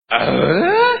Keep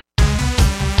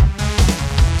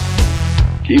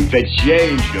the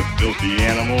change, you filthy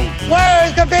animal.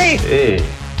 Where's the beef? Hey,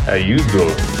 how you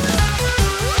doing?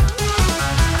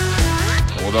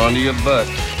 Hold on to your butt.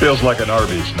 Feels like an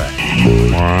Arby's snack.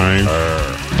 Mine.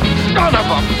 Son of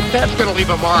a... That's gonna leave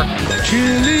a mark.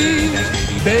 Chili,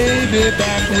 baby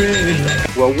back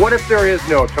red. Well, what if there is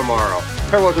no tomorrow?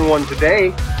 There wasn't one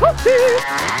today.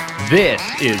 This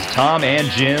is Tom and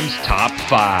Jim's Top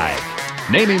 5.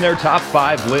 Naming their top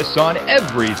 5 lists on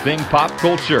everything pop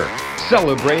culture.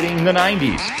 Celebrating the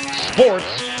 90s.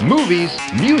 Sports, movies,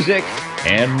 music,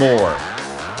 and more.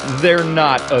 They're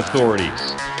not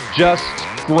authorities. Just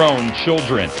grown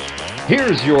children.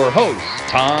 Here's your hosts,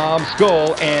 Tom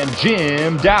Skull and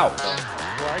Jim Doubt.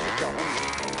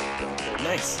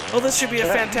 Nice. Well, this should be a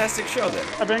fantastic show then.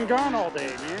 I've been gone all day,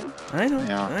 man. I know.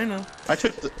 Yeah. I know.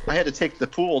 I had to take the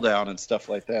pool down and stuff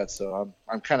like that, so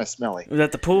I'm kind of smelly. Was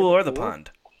that the pool or the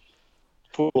pond?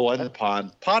 Pool and the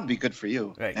pond. Pond be good for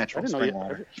you. Right. Natural spring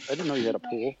water. I didn't know you had a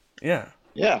pool. Yeah.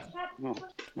 Yeah. Oh,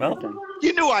 Well,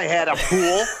 You knew I had a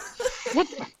pool.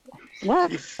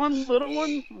 what? One little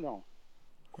one? No.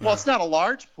 Well, it's not a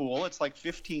large pool. It's like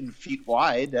 15 feet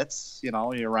wide. That's,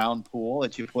 your round pool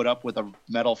that you put up with a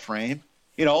metal frame.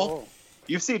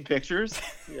 You've seen pictures.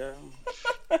 Yeah.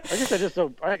 I guess I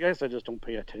just don't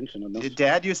pay attention enough. Your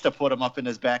dad used to put them up in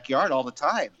his backyard all the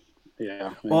time.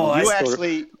 Yeah. Well,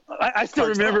 I still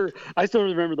remember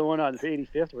the one on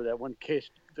 85th where that one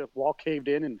the wall caved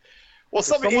in and. Well,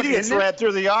 some idiots ran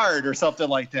through the yard or something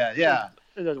like that. Yeah.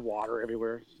 There's water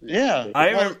everywhere.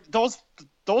 Yeah.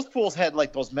 Those pools had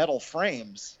like those metal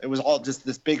frames. It was all just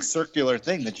this big circular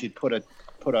thing that you'd put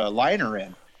a liner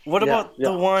in. what about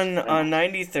the one on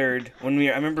 93rd when I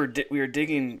remember we were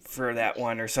digging for that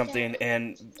one or something,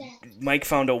 and Mike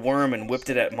found a worm and whipped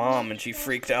it at Mom, and she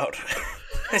freaked out.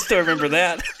 I still remember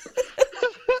that.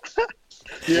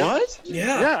 Yeah. What?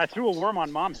 Yeah. I threw a worm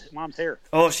on mom's hair.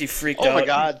 Oh, she freaked out. Oh my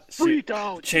God. Freaked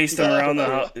out. Chased him around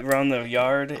the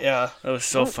yard. Yeah, that was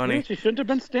so funny. She shouldn't have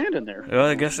been standing there. Well,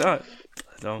 I guess not.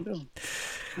 So,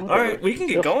 all right, we can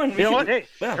get going. You know what? Hey,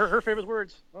 yeah. her favorite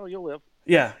words. Oh, you'll live.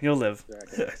 Yeah, you'll live.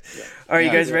 Exactly. Yeah. All right,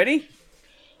 you guys ready?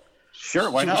 Sure,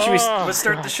 why not? Let's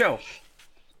start the show.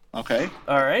 Okay.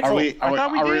 All right. I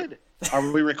thought we did.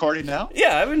 Are we recording now?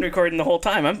 Yeah, I've been recording the whole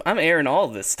time. I'm airing all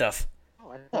of this stuff.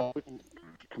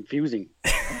 Confusing.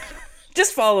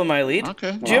 Just follow my lead.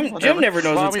 Okay. Jim never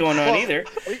knows what's going on either.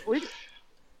 We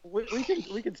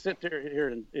can sit here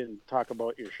and talk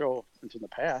about your show that's in the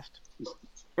past.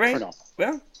 Right. Or no.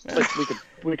 Well, Like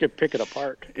we could pick it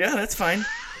apart. Yeah, that's fine.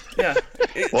 Yeah.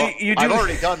 I've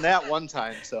already done that one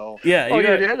time, so. Yeah. You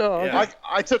did? Yeah.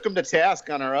 I took him to task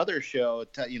on our other show,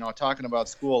 talking about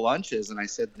school lunches, and I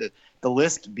said that the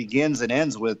list begins and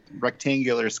ends with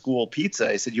rectangular school pizza.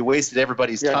 I said you wasted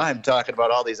everybody's time talking about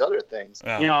all these other things.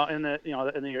 Yeah.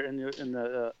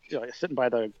 Sitting by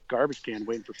the garbage can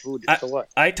waiting for food. So what?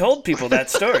 I told people that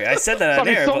story. I said that on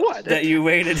air. So what? That you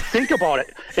waited. Think about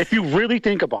it. If you really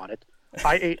think about it,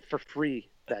 I ate for free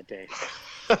that day.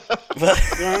 You know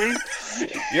what I mean?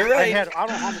 You're right. I don't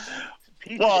know how much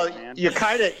pizza, Well, man. you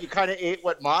kind of ate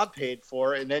what Mom paid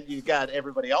for, and then you got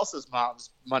everybody else's mom's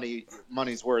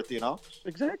money's worth,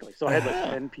 Exactly. So I had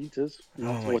like 10 pizzas.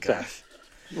 Oh my What's gosh.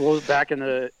 that? Well, it was back in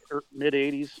the mid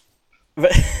 80s.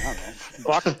 But, I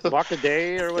don't know, buck a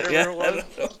day or whatever it was.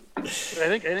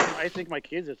 I think my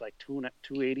kids is like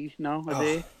 $2.80 now a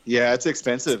day. Yeah, it's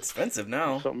expensive. It's expensive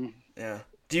now. Something. Yeah.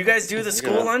 Do you guys do the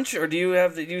school lunch, or do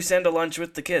you send a lunch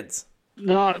with the kids?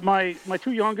 No, my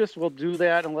two youngest will do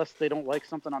that unless they don't like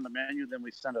something on the menu. Then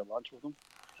we send a lunch with them.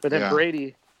 But then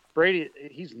Brady,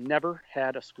 he's never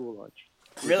had a school lunch.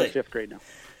 Really? He's in 5th grade now.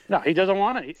 No, he doesn't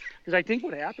want it because I think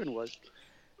what happened was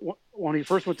when he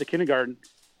first went to kindergarten,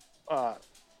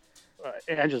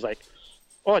 Angela's like,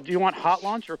 "Oh, do you want hot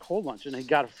lunch or cold lunch?" And he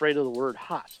got afraid of the word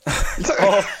hot.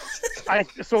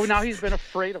 So now he's been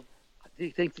afraid of. He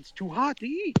thinks it's too hot to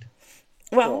eat.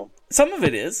 Well, some of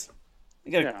it is.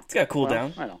 It's got to cool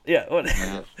down. I know. Yeah. What?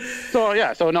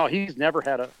 So no, he's never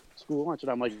had a school lunch,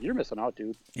 and I'm like, you're missing out,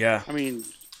 dude. Yeah. I mean,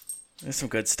 there's some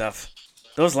good stuff.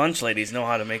 Those lunch ladies know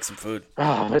how to make some food.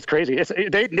 Oh, that's crazy.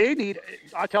 They need.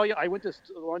 I'll tell you, I went to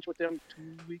lunch with them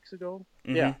 2 weeks ago.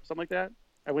 Mm-hmm. Yeah, something like that.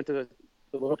 I went to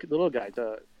the little guys,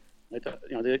 the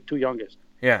two youngest.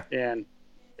 Yeah. And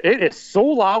it is so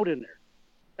loud in there.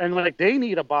 And like they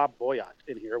need a Bob Boyott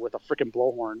in here with a freaking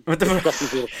blowhorn. With the little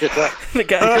shit up. the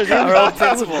guy, our old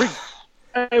principal.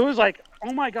 It was like,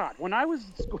 oh my God! When I was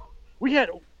in school,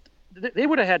 they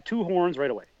would have had 2 horns right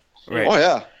away. Right. Oh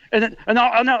yeah. And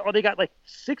now they got like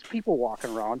 6 people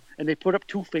walking around, and they put up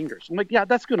 2 fingers. I'm like, yeah,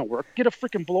 that's gonna work. Get a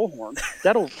freaking blowhorn.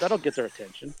 That'll get their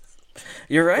attention.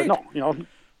 You're right. But no,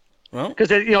 well, because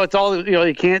it's all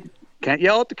you can't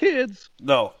yell at the kids.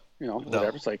 No.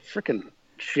 Whatever. It's like freaking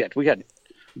shit. We got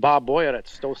Bob Boyett at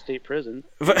Stowe State Prison.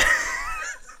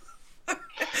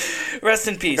 Rest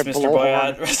in peace, Mr.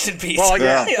 Boyott. Rest in peace. Well,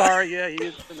 yeah. Sorry, he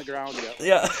is in the ground.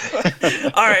 Yeah.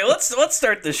 All right, let's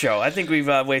start the show. I think we've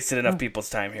wasted enough people's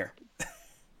time here.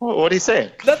 What are you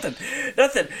saying? Nothing.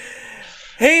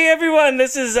 Hey, everyone.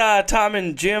 This is Tom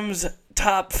and Jim's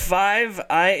Top 5.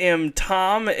 I am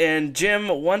Tom, and Jim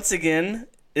once again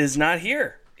is not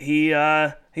here.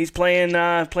 He's playing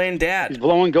dad. He's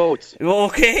blowing goats. Well,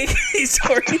 okay. He's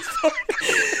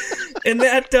and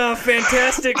that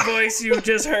fantastic voice you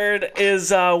just heard is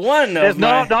one of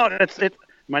my... No, it's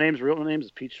my real name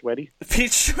is Pete Sweaty.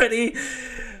 Pete Sweaty,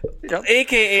 yep.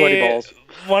 a.k.a.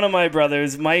 one of my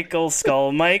brothers, Michael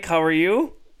Skull. Mike, how are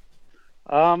you?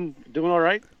 Doing all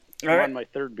right. I'm on my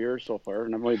 3rd beer so far,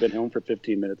 and I've only been home for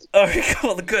 15 minutes. All right,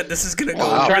 cool. Good. This is going to go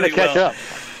I'm trying really to catch well. up.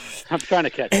 I'm trying to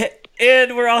catch up.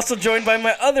 And we're also joined by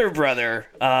my other brother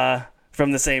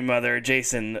from the same mother,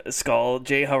 Jason Skull.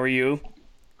 Jay, how are you?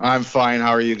 I'm fine.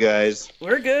 How are you guys?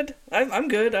 We're good. I'm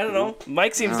good. I don't know.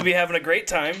 Mike seems to be having a great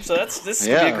time, so this is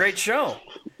going to be a great show.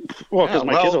 Well, because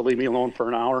my kids will leave me alone for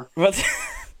an hour.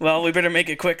 Well, we better make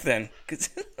it quick then.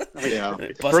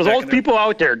 For those people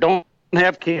out there, don't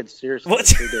have kids. Seriously.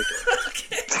 It's ridiculous.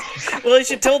 Okay. Well, you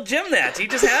should tell Jim that. He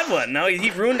just had one. Now he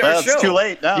ruined our show. It's too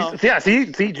late now.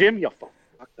 See, Jim, you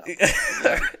fucked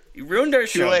up. You ruined our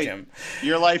show, Jim.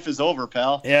 Your life is over,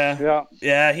 pal.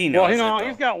 Yeah, he knows. Well,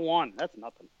 he's got one. That's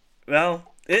nothing. Well,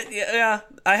 I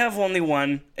have only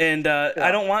one, and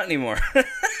I don't want any more.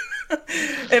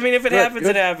 I mean, if it happens,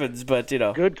 it happens. But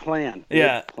good plan.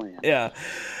 Yeah.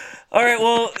 All right,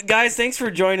 well, guys, thanks for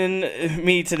joining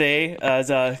me today,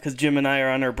 because Jim and I are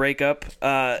on our breakup.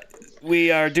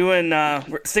 We are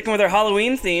we're sticking with our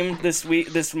Halloween theme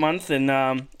this month,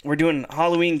 and we're doing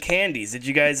Halloween candies. Did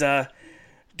you guys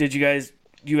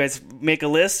make a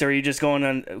list, or are you just going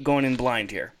in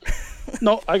blind here?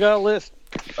 No, I got a list.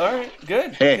 All right,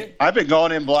 good. Hey, good. I've been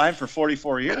going in blind for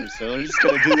 44 years, so we're just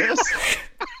gonna do this.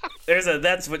 There's a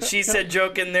 "that's what she said"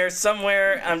 joke in there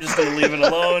somewhere. I'm just gonna leave it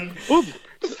alone. Oops.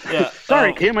 Yeah.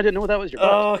 Sorry, Kim. I didn't know that was your.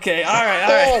 Oh, okay. All right.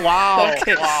 Oh, wow.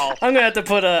 Okay. Wow. I'm gonna have to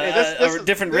put a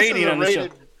different rating on the show.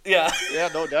 Yeah. Yeah,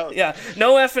 no doubt. Yeah.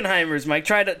 No Effenheimers, Mike.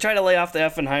 Try to lay off the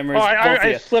Effenheimers. Oh,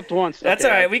 I slipped once. That's all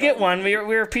right. We get one.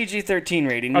 We're PG-13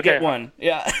 rating. We get one.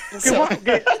 Yeah.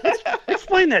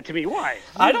 Explain that to me. Why?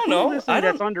 I don't know. That's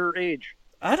underage.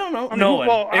 I don't know. No one.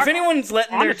 Well, if anyone's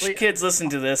letting their kids listen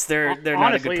to this, they're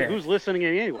not a good parent. Who's listening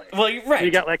anyway? Well, you're right. You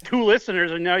got like 2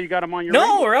 listeners, and now you got them on your.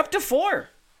 No, radio. We're up to 4.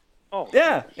 Oh.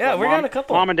 Yeah. We got a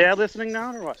couple. Mom and Dad listening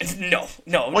now, or what? No.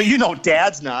 Well,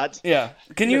 Dad's not. Yeah.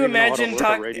 Can you imagine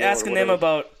asking them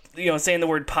about saying the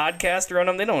word podcast around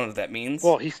them? They don't know what that means.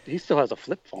 Well, he still has a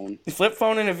flip phone. Flip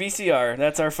phone and a VCR.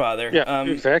 That's our father. Yeah,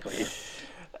 exactly.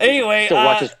 Anyway, still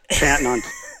watches chanting on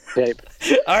tape.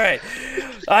 All right,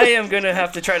 I am gonna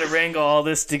have to try to wrangle all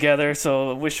this together.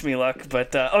 So wish me luck.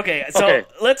 But okay, so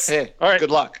let's. Hey, all right.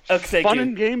 Good luck. Okay, thank Fun you.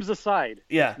 and games aside.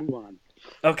 Yeah. Move on.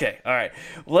 Okay, all right.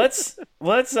 Let's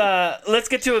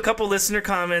get to a couple listener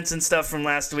comments and stuff from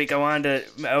last week. I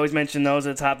always mention those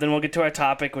at the top. Then we'll get to our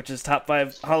topic, which is top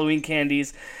 5 Halloween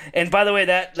candies. And by the way,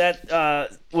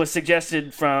 that was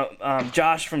suggested from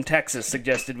Josh from Texas.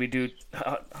 Suggested we do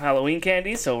Halloween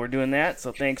candies, so we're doing that.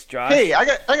 So thanks, Josh. Hey, I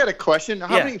got a question.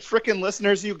 How many freaking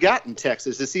listeners you got in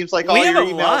Texas? It seems like all your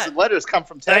emails and letters come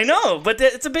from Texas. I know, but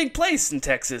it's a big place in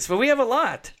Texas. But we have a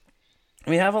lot.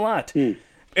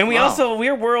 And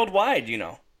we're worldwide,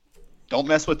 Don't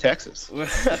mess with Texas.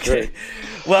 Okay.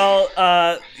 Well,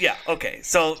 yeah, okay.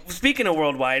 So, speaking of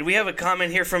worldwide, we have a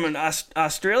comment here from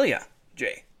Australia,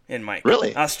 Jay and Mike.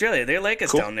 Really? Australia. They like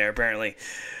us down there, apparently.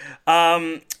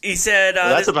 He said...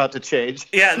 that's about to change.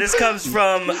 Yeah, this comes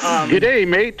from... G'day,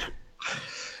 mate.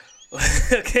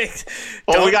 Okay.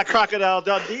 We got Crocodile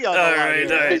Dundee on the line.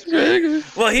 All right.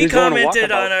 Well, he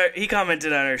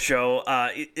commented on our show.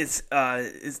 His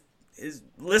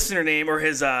listener name or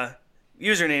his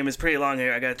username is pretty long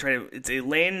here. I gotta try to. It's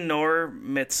Elaine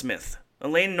Norman Smith.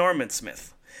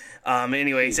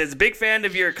 Anyway, he says, big fan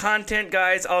of your content,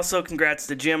 guys. Also, congrats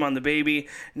to Jim on the baby.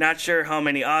 Not sure how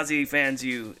many Aussie fans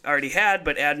you already had,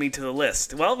 but add me to the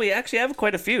list. Well, we actually have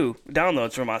quite a few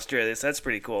downloads from Australia, so that's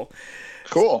pretty cool.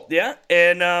 Cool. Yeah,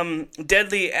 and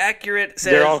Deadly Accurate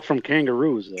says... They're all from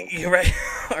kangaroos, though. You're right.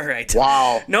 All right.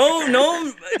 Wow.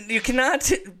 No, you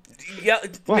cannot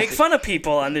make fun of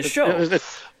people on this show.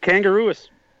 It's kangaroos.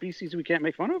 species we can't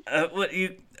make fun of?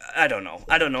 I don't know.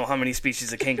 I don't know how many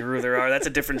species of kangaroo there are. That's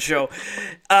a different show.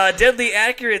 Deadly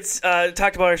Accurates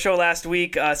talked about our show last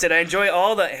week. Said, I enjoy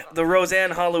all the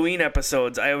Roseanne Halloween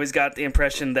episodes. I always got the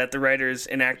impression that the writers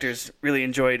and actors really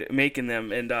enjoyed making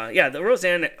them. And the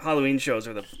Roseanne Halloween shows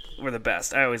were the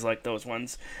best. I always liked those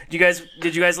ones. Did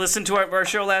you guys listen to our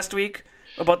show last week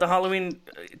about the Halloween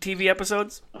TV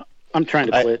episodes? I'm trying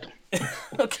to quit.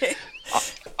 Okay.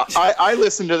 I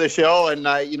listened to the show, and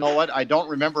you know what? I don't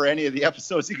remember any of the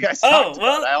episodes you guys talked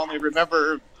about. I only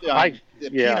remember the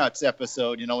Peanuts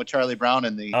episode, with Charlie Brown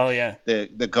and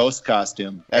the ghost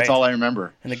costume. That's all I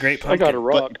remember. And the Great Pumpkin. I got a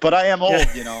rock. But I am old,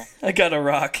 I got a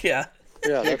rock, yeah.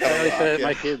 Yeah, that's how I said it,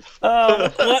 my kids.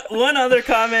 One other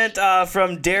comment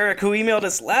from Derek, who emailed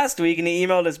us last week, and he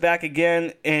emailed us back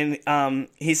again, and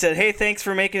he said, hey, thanks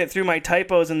for making it through my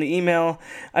typos in the email.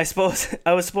 I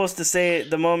was supposed to say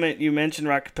the moment you mentioned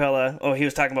Rockapella. Oh, he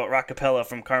was talking about Rockapella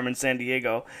from Carmen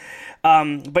Sandiego.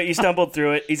 But you stumbled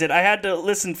through it. He said, I had to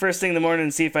listen first thing in the morning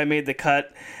and see if I made the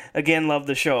cut. Again, love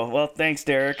the show. Well, thanks,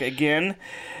 Derek, again.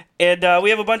 And we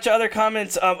have a bunch of other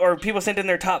comments, or people sent in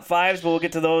their top fives, but we'll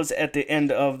get to those at the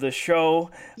end of the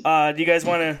show. Do you guys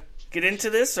want to get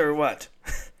into this, or what?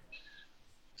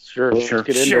 Sure.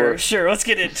 Let's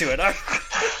get into it.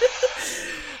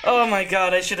 Oh, my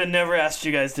God. I should have never asked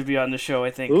you guys to be on the show, I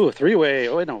think. Ooh, three-way.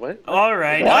 Oh, no, what? All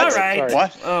right. What?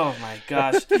 What? Oh, my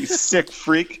gosh. You sick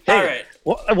freak. Hey, all right.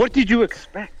 What did you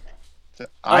expect?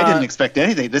 I didn't expect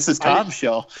anything. This is Tom's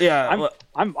show. Yeah.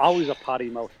 I'm always a potty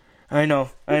mouth. I know.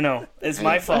 It's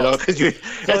my fault.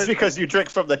 That's because you drink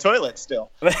from the toilet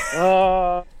still.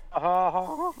 Yeah.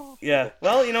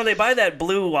 Well, they buy that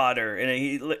blue water, and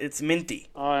it's minty.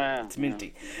 Oh, yeah. It's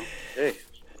minty. Hey.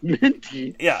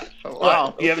 Minty? Yeah. Oh,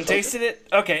 wow. You haven't tasted it?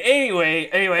 Okay. Anyway,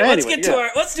 let's get to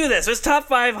let's do this. It's top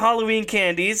 5 Halloween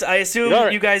candies. I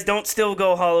assume you guys don't still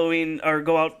go Halloween or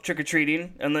go out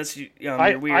trick-or-treating unless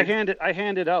you're weird. I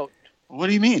hand it out. What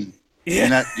do you mean?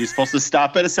 Yeah. You're supposed to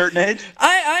stop at a certain age?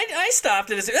 I stopped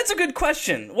at that's a good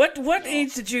question. What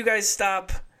age did you guys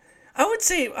stop? I would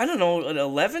say, I don't know,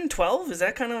 11, 12? Is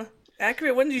that kind of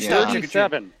accurate? When did you start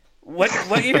trick-or-treating? 37.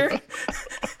 What year?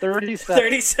 37.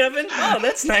 37? Oh,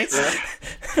 that's nice.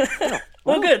 Yeah.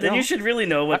 Well, good. Then you should really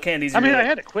know what candies I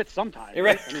had to quit sometime.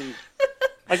 Right?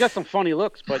 I got some funny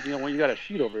looks, but when you got a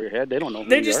sheet over your head, they don't know who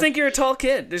They just think you're a tall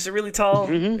kid. There's a really tall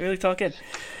kid.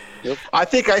 Yep. I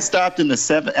think I stopped in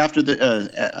the after the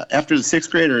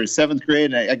 6th grade or 7th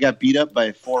grade, and I got beat up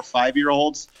by 4 or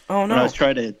 5-year-olds. Oh, no. When I was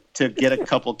trying to get a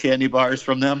couple candy bars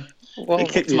from them. Well, they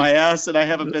kicked my ass, and I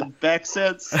haven't been back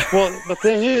since. Well, the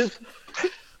thing is,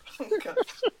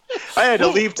 I had to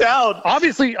leave town.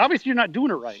 Obviously, you're not doing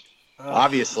it right.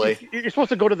 Obviously. You're supposed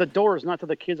to go to the doors, not to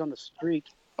the kids on the street.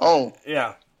 Oh.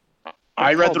 Yeah.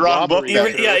 I read the wrong book. You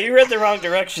read the wrong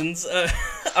directions.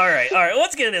 All right.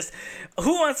 Let's get into this.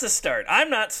 Who wants to start? I'm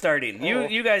not starting.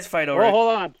 You guys fight over it.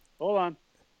 Hold on.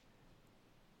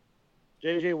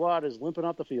 J.J. Watt is limping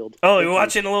off the field. Oh, you're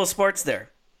watching a little sports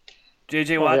there.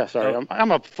 J.J. Watt? Yeah, sorry. Oh.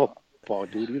 I'm a football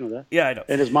dude. You know that? Yeah, I know.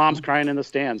 And his mom's crying in the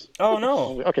stands. Oh,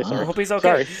 no. Okay, sorry. I hope he's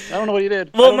okay. Sorry. I don't know what he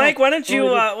did. Well, Mike, why don't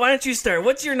you start?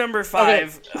 What's your number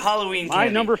 5 Halloween candy? My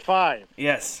number 5.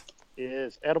 Yes.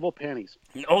 Is edible panties.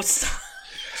 Oh, stop.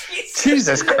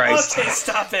 Jesus Christ. Okay,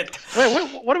 stop it.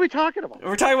 Wait, what are we talking about?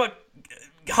 We're talking about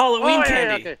Halloween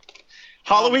candy. Okay.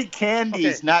 Halloween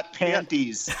candies, not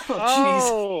panties. Yeah.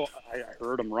 Oh, jeez. I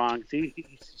heard him wrong. See,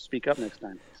 speak up next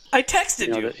time. I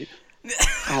texted you.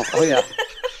 Oh, yeah.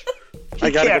 I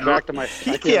got to get back to my...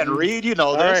 He can't read, this.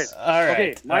 All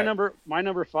right. Okay, my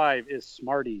number 5 is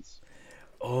Smarties.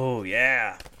 Oh,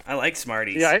 yeah. I like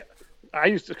Smarties. Yeah, I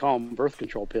used to call them birth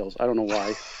control pills. I don't know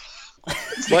why.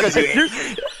 Because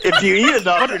if you eat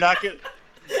enough, you're not going.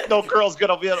 No girl's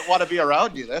gonna want to be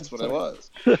around you. That's what it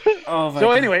was. Oh my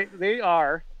God. Anyway, they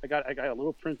are. I got a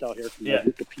little printout here from the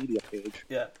Wikipedia page.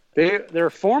 Yeah. They're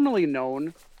formerly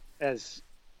known as,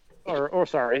 or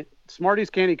sorry, Smarties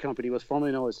Candy Company was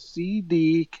formerly known as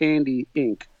CD Candy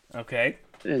Inc. Okay.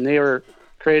 And they were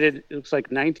created. It looks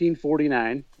like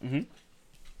 1949. Mm-hmm.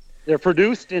 They're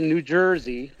produced in New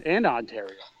Jersey and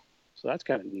Ontario. So that's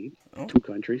kind of neat. Oh. 2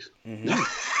 countries. Mm-hmm.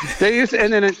 They used,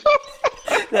 and then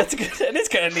that's good. That is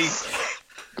kind of neat.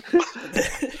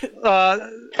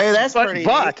 Hey, that's pretty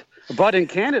neat. But in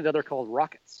Canada, they're called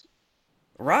Rockets.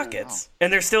 Rockets,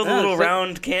 and they're still the little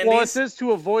round candies. Well, it says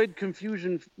to avoid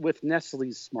confusion with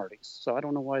Nestle's Smarties. So I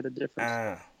don't know why the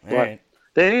difference. All right.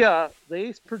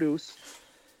 They produce,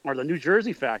 or the New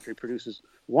Jersey factory produces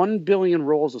 1 billion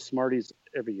rolls of Smarties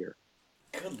every year.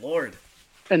 Good Lord.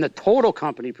 And the total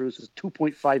company produces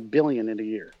 2.5 billion in a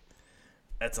year.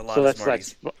 That's a lot of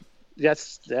Smarties.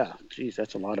 Geez,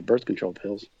 that's a lot of birth control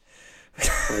pills.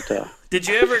 But, did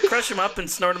you ever crush them up and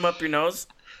snort them up your nose?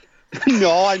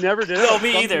 No, I never did. No,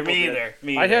 me either.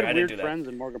 I had weird friends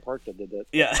in Morgan Park that did that.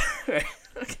 Yeah. Okay.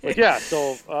 But yeah.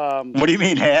 So. What do you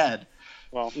mean had?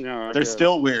 Well, no, they're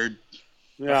still weird.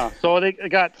 Yeah. So they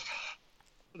got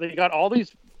all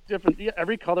these different.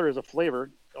 Every color is a flavor,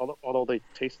 although they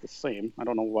taste the same. I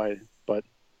don't know why, but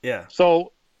yeah.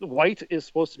 So white is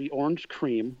supposed to be orange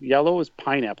cream. Yellow is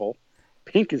pineapple.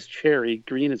 Pink is cherry.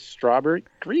 Green is strawberry.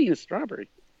 Green is strawberry.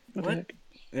 What the heck?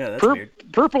 Yeah, that's weird.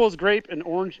 Purple is grape, and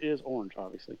orange is orange,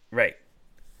 obviously. Right.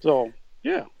 So,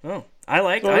 yeah. Oh, I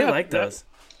like those.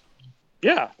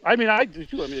 Yeah, I mean, I do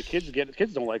too. I mean, the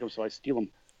kids don't like them, so I steal them.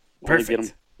 Perfect. I get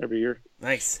them every year.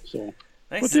 Nice. So,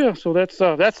 nice. But yeah,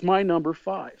 so that's my number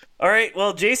 5. All right.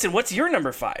 Well, Jason, what's your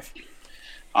number 5?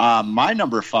 My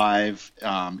number 5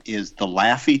 is the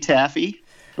Laffy Taffy.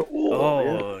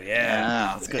 Oh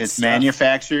yeah. It's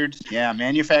manufactured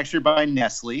by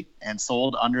Nestle and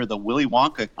sold under the Willy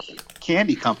Wonka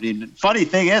Candy Company. And funny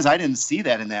thing is, I didn't see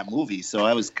that in that movie, so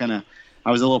I was a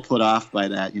little put off by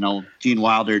that. You know, Gene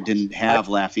Wilder didn't have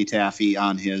Laffy Taffy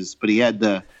on his, but he had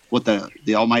the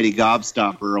Almighty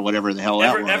Gobstopper or whatever the hell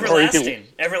that was.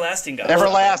 Everlasting Gobstopper.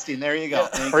 Everlasting. There you go.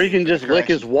 Or you can just lick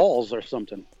his walls or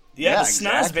something. Yeah, the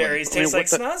snozberries taste like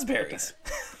snozberries.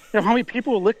 You know, how many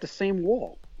people will lick the same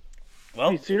wall?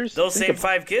 Well, those same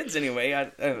 5 kids anyway.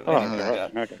 Okay.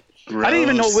 I didn't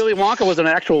even know Willy Wonka was an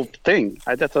actual thing.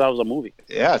 I thought that was a movie.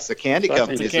 Yeah, it's a candy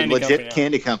company. It's a legit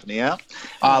candy company, yeah.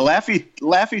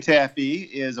 Laffy Taffy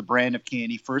is a brand of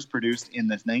candy first produced in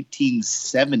the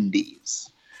 1970s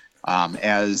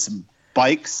as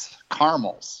Bike's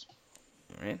Caramels.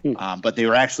 Right. But they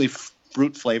were actually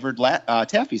fruit-flavored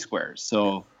Taffy Squares.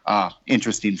 So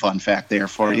interesting fun fact there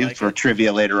for you for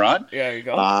trivia later on. Yeah, there you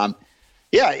go.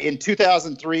 In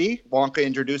 2003, Wonka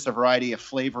introduced a variety of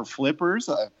flavor flippers,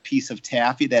 a piece of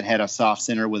taffy that had a soft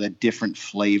center with a different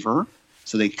flavor.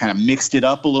 So they kind of mixed it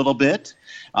up a little bit.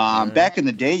 Back in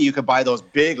the day, you could buy those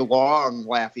big, long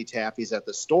Laffy Taffies at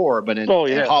the store, but in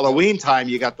Halloween time,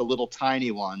 you got the little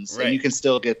tiny ones, and you can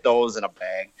still get those in a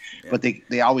bag. Yeah. But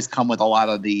they always come with a lot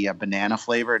of the banana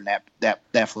flavor, and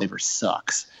that flavor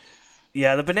sucks.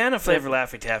 Yeah, the banana flavor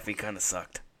Laffy Taffy kind of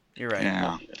sucked. You're right.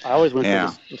 Yeah. I always went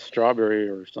for the strawberry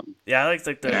or something. Yeah, I like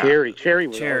the cherry. Cherry.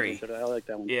 I like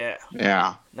that one. Yeah.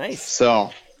 Yeah. Nice.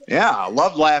 So, I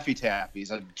love Laffy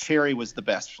Taffies. Cherry was the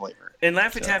best flavor. And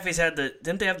Laffy Taffies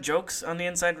didn't they have jokes on the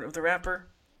inside of the wrapper?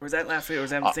 Or was that Laffy, or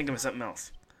was I thinking of something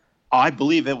else? I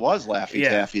believe it was Laffy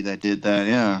Taffy that did that,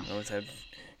 yeah. Always had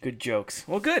good jokes.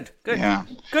 Well, good. Yeah.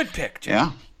 Good pick,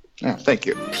 Jim. Yeah, thank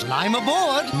you. Climb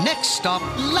aboard. Next stop,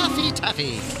 Laffy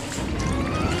Taffy.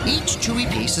 Each chewy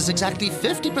piece is exactly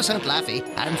 50% Laffy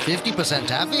and 50%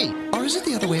 Taffy. Or is it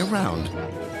the other way around?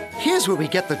 Here's where we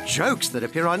get the jokes that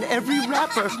appear on every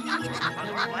wrapper.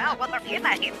 Well, what are in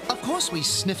that? Of course, we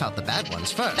sniff out the bad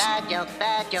ones first. Bad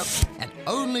joke. And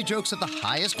only jokes of the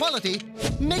highest quality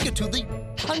make it to the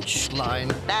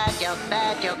punchline. Bad joke.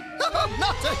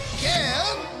 Not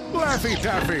again! Laffy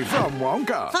Taffy from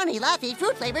Wonka. Funny, Laffy,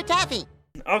 fruit-flavored taffy.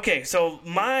 Okay, so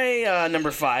my number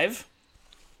 5...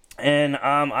 And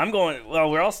I'm going.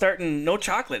 Well, we're all starting no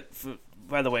chocolate,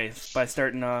 by the way, by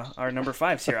starting our number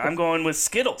 5s here. I'm going with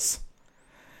Skittles.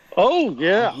 Oh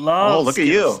yeah. Look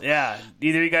Skittles. At you. Yeah.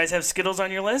 Either of you guys have Skittles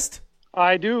on your list?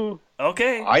 I do.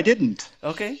 Okay. I didn't.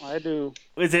 Okay. I do.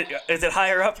 Is it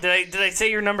higher up? Did I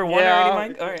say your number 1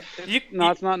 already, Mike? All right.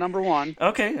 It's not number 1.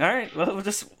 Okay. All right. Well,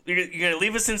 you're gonna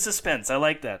leave us in suspense. I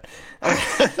like that.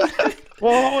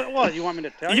 Well, you want me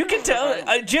to tell you? You can tell.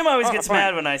 Jim always gets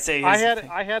mad when I say his.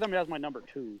 I had them as my number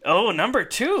 2. Oh, number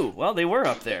 2. Well, they were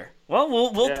up there. Well,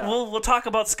 we'll talk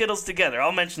about Skittles together.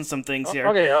 I'll mention some things here.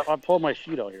 Okay, I'll pull my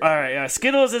sheet out here. All right.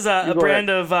 Skittles is a brand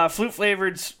of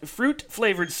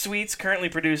fruit-flavored sweets currently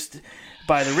produced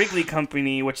by the Wrigley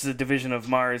Company, which is a division of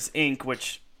Mars Inc.,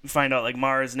 which you find out like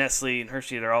Mars, Nestle, and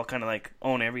Hershey, they're all kind of like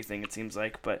own everything, it seems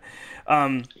like. But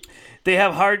they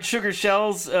have hard sugar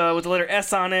shells with the letter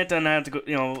S on it, and I have to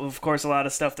go, of course, a lot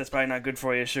of stuff that's probably not good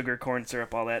for you, sugar, corn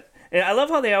syrup, all that. And I love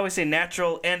how they always say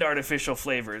natural and artificial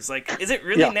flavors. Like, is it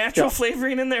really natural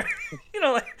flavoring in there?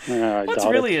 What's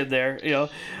really in there?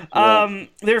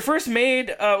 They were first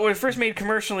made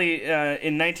commercially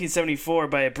in 1974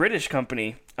 by a British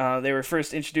company. They were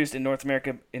first introduced in North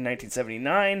America in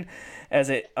 1979 as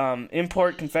an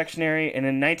import confectionery, and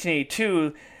in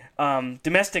 1982,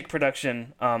 domestic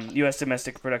production, U.S.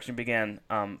 domestic production began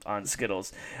on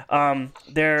Skittles.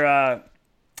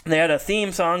 They had a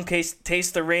theme song,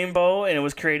 Taste the Rainbow, and it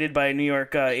was created by New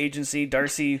York agency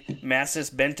Darcy Massis,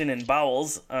 Benton, and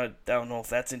Bowles. I don't know if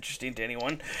that's interesting to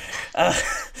anyone.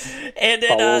 And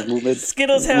then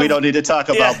Skittles have... We don't need to talk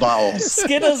about Bowles.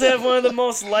 Skittles have one of the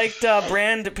most liked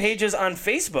brand pages on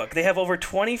Facebook. They have over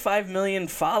 25 million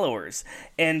followers,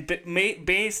 and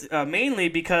mainly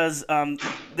because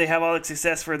they have all the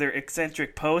success for their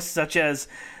eccentric posts, such as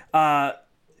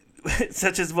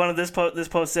one of this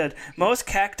post said, most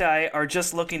cacti are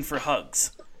just looking for hugs.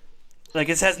 Like,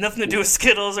 it has nothing to do with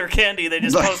Skittles or candy. They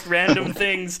just post random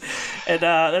things, and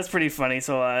that's pretty funny.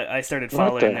 So I started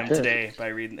following them today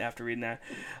after reading that.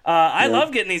 I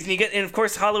love getting these, and of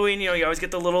course Halloween. You always get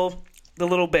the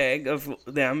little bag of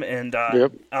them, and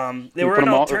they were an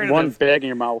alternative. One bag in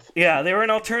your mouth. Yeah, they were an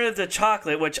alternative to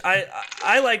chocolate, which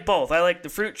I like both. I like the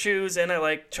fruit chews and I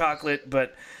like chocolate,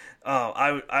 but.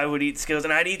 Oh, I would eat Skittles,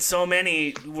 and I'd eat so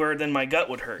many where then my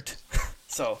gut would hurt.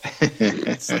 So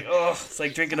it's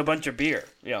like drinking a bunch of beer,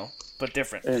 but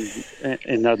different.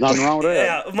 And there's nothing wrong with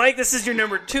that. Yeah, Mike, this is your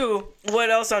number 2. What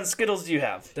else on Skittles do you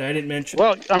have that I didn't mention?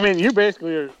 Well, I mean, you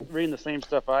basically are reading the same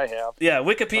stuff I have. Yeah,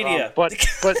 Wikipedia. But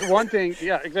one thing,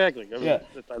 yeah, exactly. I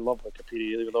love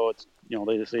Wikipedia, even though it's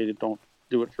they just say don't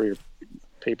do it for your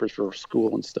papers for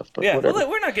school and stuff, but whatever. Well,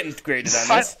 we're not getting graded on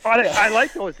this. I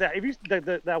like those.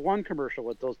 That one commercial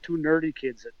with those 2 nerdy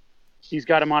kids that he's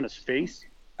got him on his face.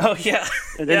 Oh yeah,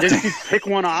 and then did you pick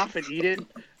one off and eat it?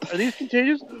 Are these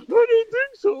contagious? I don't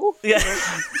think so. Yeah,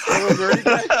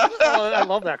 I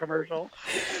love that commercial.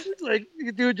 It's like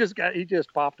the dude just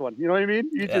popped one. You know what I mean?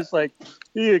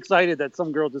 He excited that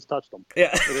some girl just touched him.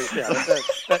 Yeah,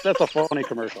 that's a funny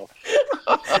commercial.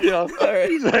 Yeah, all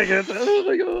right. He's like, oh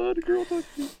my god, a girl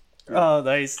touched me. Oh,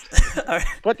 nice. All right.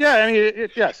 But yeah, I mean,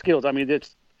 Skittles. I mean,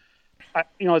 it's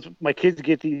my kids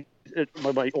get these.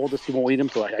 My oldest, he won't eat them,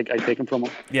 so I take them from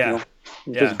him. Yeah,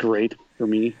 which is great for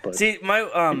me. But see, my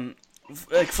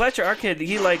like Fletcher, our kid,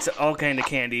 he likes all kind of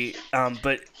candy,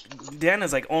 but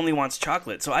Deanna's only wants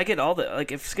chocolate. So I get all the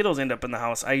if Skittles end up in the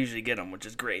house, I usually get them, which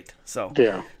is great. So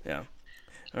yeah.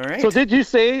 All right. So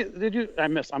I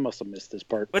must have missed this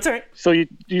part. That's all right. So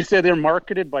you said they're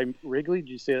marketed by Wrigley? Did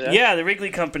you say that? Yeah, the Wrigley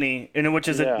Company, which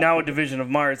is now a division of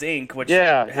Mars Inc., which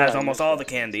has almost all the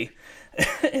candy.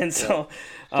 And so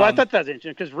So I thought that's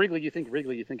interesting because Wrigley, you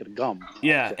think of gum.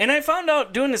 Yeah, and I found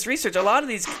out doing this research, a lot of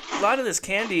this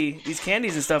candy, these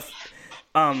candies and stuff,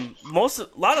 a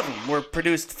lot of them were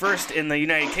produced first in the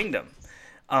United Kingdom,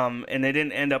 and they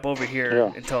didn't end up over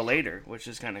here until later, which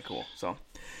is kind of cool. So,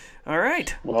 all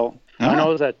right. Well, I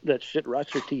know that shit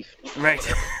rots your teeth. Right.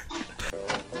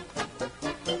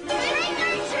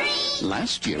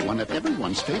 Last year, one of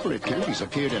everyone's favorite candies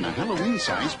appeared in a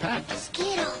Halloween-sized pack.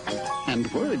 Skittles.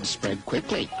 And word spread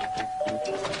quickly.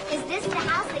 Is this the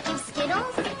house that gives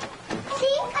Skittles?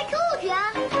 See, I told ya.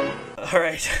 All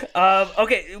right.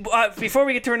 Okay. Before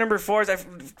we get to our number 4s, I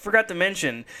forgot to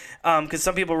mention, because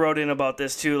some people wrote in about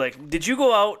this too. Like, did you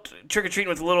go out trick or treating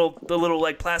with the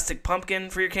little plastic pumpkin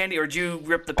for your candy, or did you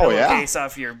rip the pillowcase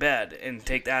off your bed and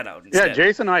take that out instead? Yeah,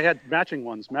 Jason and I had matching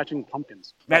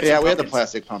pumpkins. We had the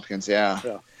plastic pumpkins. Yeah.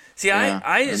 See,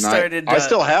 I started. I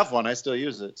still have one. I still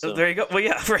use it. So. There you go. Well,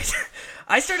 yeah, right.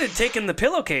 I started taking the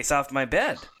pillowcase off my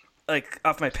bed,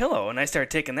 off my pillow, and I started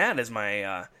taking that as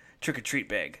my trick-or-treat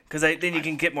bag, because then you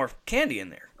can get more candy in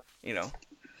there,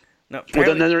 No,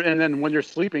 and then when you're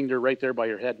sleeping, they're right there by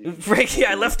your head. Right,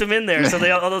 yeah, I left them in there, so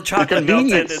all the chocolate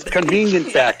melted.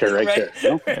 Convenience factor there.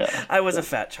 Yeah. I was a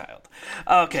fat child.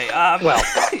 Okay,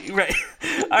 right.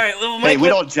 All right, well, Mike, we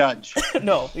don't judge.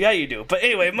 No, yeah, you do. But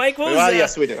anyway, Mike,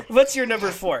 yes, we do. What's your number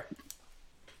 4?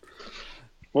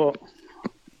 Well,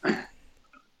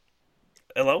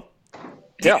 hello?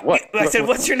 Yeah, what? I said,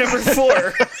 what's your number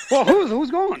 4? Well, who's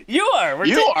going? You are.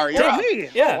 You're me.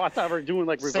 Yeah. Oh, I thought we were doing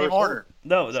reverse same order.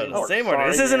 No, same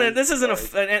order. Sorry, this isn't an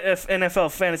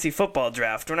NFL fantasy football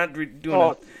draft. We're not doing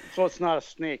so it's not a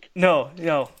snake. No.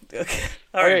 Okay.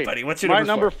 All right, buddy. What's your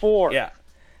number 4? Yeah.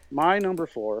 My number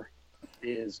 4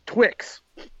 is Twix.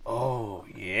 Oh,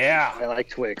 yeah. I like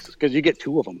Twix because you get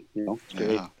 2 of them. It's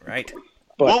great. Yeah. Right.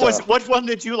 But, what one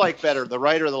did you like better, the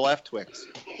right or the left Twix?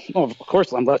 Oh, of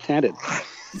course, I'm left-handed.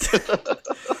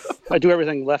 I do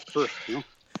everything left first. Yeah,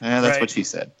 that's what she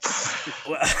said.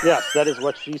 Yes, that is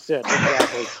what she said.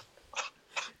 Exactly.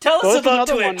 Tell us about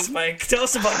Twix, Mike. Tell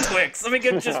us about Twix. Let me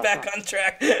get just back on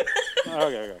track.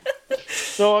 Okay.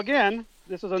 So again,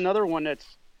 this is another one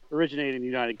that's originated in the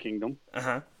United Kingdom.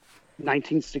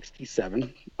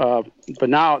 1967. But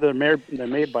now they're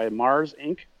made by Mars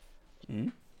Inc. Mm-hmm.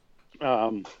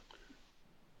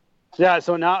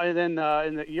 So now and then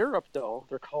in Europe though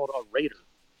they're called a Raider.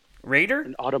 Raider?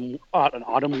 An autumn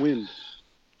wind.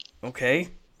 Okay.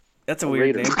 That's a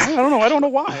weird name. I don't know. I don't know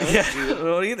why. Yeah, I don't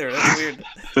know either. That's weird.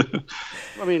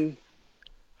 I mean,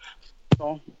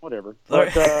 whatever.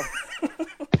 But,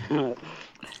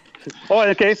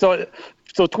 okay. So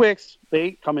Twix,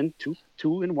 they come in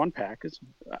two in one pack.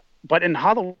 But in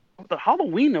the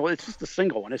Halloween, though, it's just a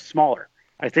single one. It's smaller.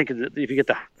 I think if you get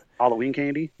the Halloween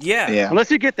candy. Yeah.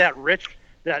 Unless you get that rich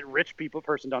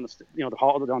person down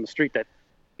the street that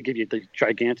give you the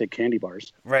gigantic candy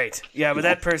bars. Right. Yeah, but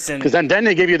that person. Because then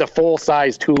they give you the full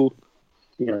size too.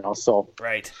 So.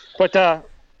 Right. But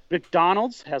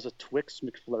McDonald's has a Twix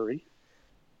McFlurry.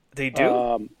 They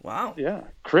do. Wow. Yeah.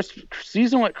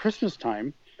 Seasonal at Christmas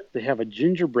time, they have a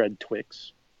gingerbread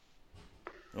Twix.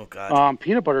 Oh God.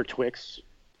 Peanut butter Twix.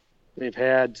 They've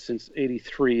had since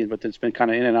 '83, but it's been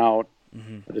kind of in and out.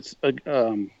 Mm-hmm. But it's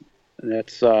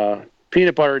that's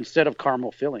peanut butter instead of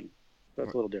caramel filling.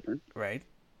 That's a little different. Right.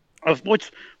 Of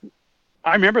which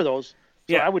I remember those.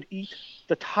 So I would eat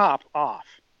the top off.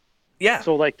 Yeah.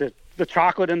 So like the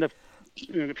chocolate and the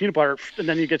peanut butter, and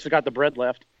then you got the bread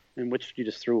left, and which you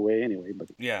just threw away anyway. But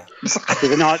yeah.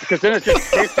 Because then it's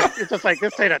just like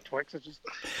this ain't a Twix. It's just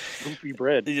goofy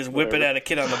bread. You just whip it at a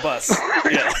kid on the bus.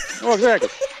 Yeah. Oh, exactly.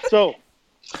 So,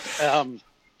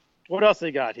 what else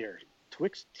they got here?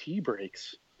 Twix tea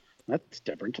breaks. That's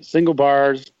different. Single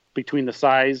bars between the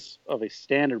size of a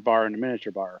standard bar and a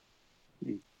miniature bar.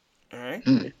 All right.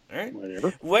 All right.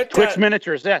 Whatever. What Twix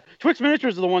miniatures? Twix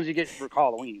miniatures are the ones you get for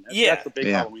Halloween. That's the big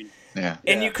Halloween. Yeah.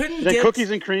 And you couldn't get cookies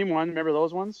and cream one. Remember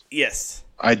those ones? Yes.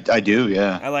 I do.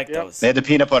 Yeah. I like those. They had the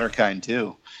peanut butter kind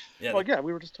too. Yeah. Well,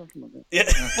 we were just talking about that.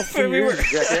 Yeah. We were.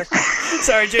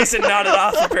 Sorry, Jason nodded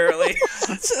off apparently.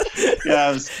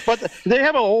 Yeah. But they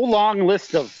have a whole long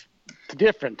list of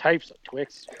different types of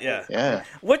Twix. Yeah. Yeah.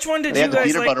 Which one did they you had guys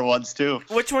the peanut like? butter ones too.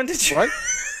 Which one did you? What?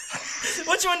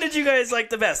 Which one did you guys like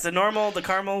the best? The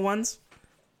caramel ones?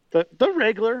 The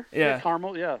regular, yeah. The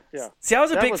caramel, yeah. See, I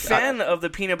was a big fan of the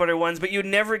peanut butter ones, but you'd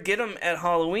never get them at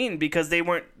Halloween because they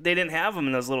didn't have them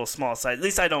in those little small sizes. At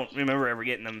least I don't remember ever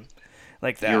getting them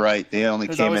like that. You're right. They only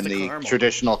came in the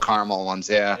traditional caramel ones.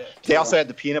 Yeah. They also had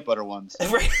the peanut butter ones.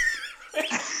 Right.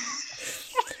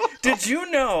 Did you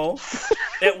know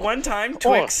at one time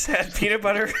Twix had peanut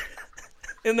butter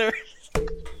in their?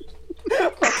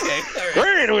 Okay.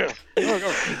 Great. We're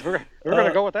going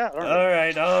to go with that. All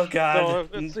right. Oh, God. So,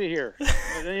 let's see here.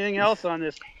 Anything else on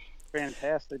this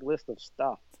fantastic list of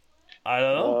stuff? I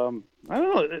don't know. I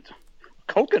don't know. It's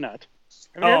coconut.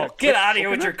 Get out of here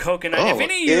with your coconut. If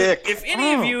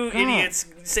any of you idiots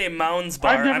say Mounds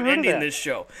Bar, I'm ending this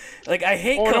show. Like, I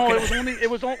hate coconut. No, it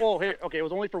was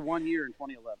only for 1 year in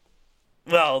 2011.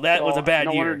 Well, that was a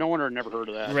bad year. No one had never heard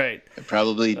of that. Right. It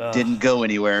probably didn't go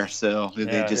anywhere, so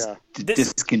they just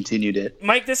discontinued it.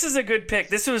 Mike, this is a good pick.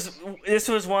 This was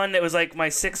one that was like my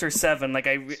 6 or 7. Like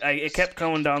it kept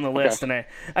going down the list, and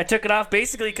I took it off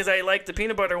basically because I liked the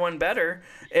peanut butter one better,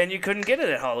 and you couldn't get it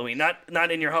at Halloween,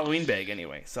 not in your Halloween bag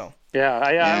anyway. So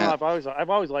I've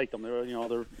always liked them.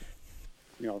 They're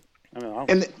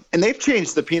and they've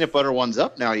changed the peanut butter ones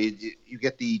up now. You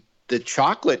get the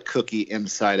chocolate cookie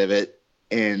inside of it.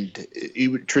 And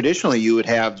traditionally, you would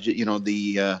have,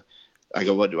 the, I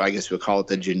guess we'll call it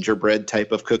the gingerbread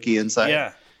type of cookie inside.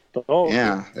 Yeah.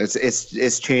 Yeah.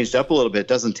 It's changed up a little bit. It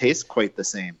doesn't taste quite the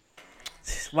same.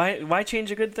 Why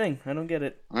change a good thing? I don't get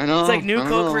it. I know. It's like new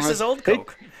Coke versus old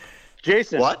Coke.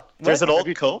 Jason. What? There's an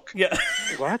old Coke? Yeah.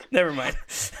 What? Never mind.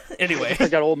 Anyway. I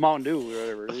got old Mountain Dew or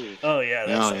whatever it is. Oh, yeah.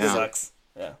 That sucks.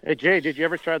 Yeah. Hey, Jay, did you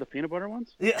ever try the peanut butter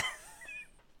ones? Yeah.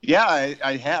 Yeah,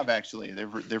 I have actually.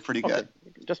 They're pretty good.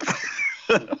 Just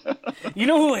you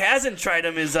know who hasn't tried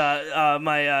them is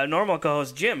my normal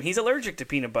co-host Jim. He's allergic to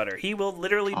peanut butter. He will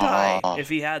literally die if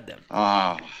he had them.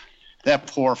 Oh, that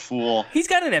poor fool. He's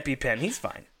got an EpiPen. He's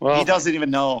fine. Well, he doesn't even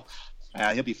know.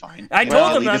 He'll be fine. I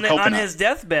told him on his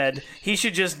deathbed he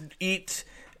should just eat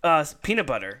peanut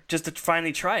butter just to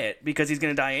finally try it because he's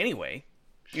going to die anyway.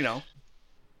 You know.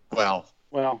 Well.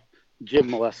 Jim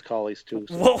molests collies too.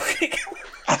 So. Whoa.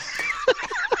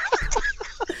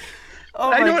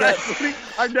 I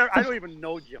don't even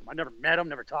know Jim. I never met him,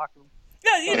 never talked to him.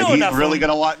 Yeah, you know enough. He's really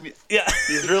gonna want me. Yeah,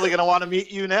 he's really gonna want to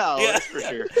meet you now. Yeah. That's for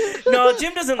sure. No,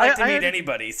 Jim doesn't like to meet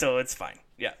anybody, so it's fine.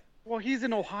 Yeah. Well, he's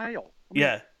in Ohio.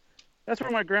 Yeah. That's where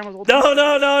my grandma's old. No.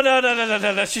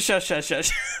 Shush.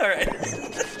 All right.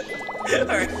 All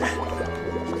right.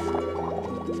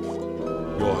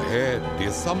 Your head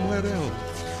is somewhere else.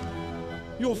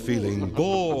 You're feeling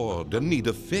bored and need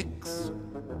a fix.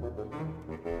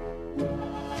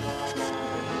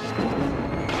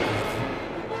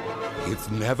 It's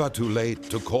never too late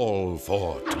to call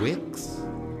for Twix.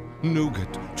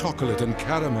 Nougat, chocolate, and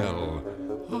caramel.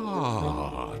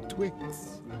 Ah,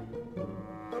 Twix.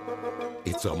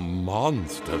 It's a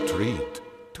monster treat.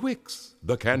 Twix,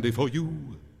 the candy for you.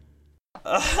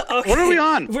 Okay. What are we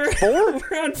on? We're 4?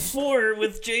 We're on 4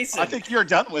 with Jason. I think you're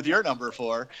done with your number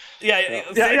 4. Yeah,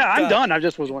 I'm done. I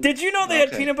just was wondering. Did you know they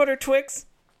had peanut butter Twix?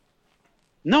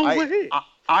 No way.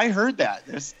 I heard that.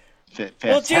 That's fantastic.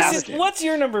 Well, Jason, what's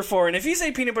your number 4? And if you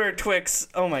say peanut butter Twix,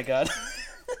 oh my God.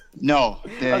 No,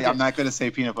 I'm not going to say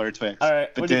peanut butter Twix. All right.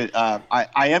 But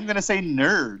I am going to say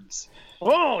Nerds.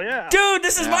 Oh, yeah. Dude,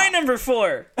 this is my number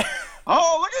 4.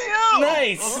 Oh, look at you!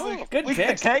 Nice. Oh, Good we pick.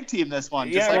 can tag team this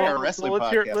one, just like our wrestling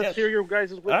podcast. Let's hear your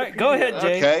guys' All right, go ahead,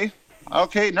 Jay.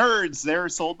 Okay, Nerds. They're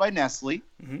sold by Nestle.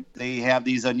 Mm-hmm. They have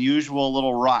these unusual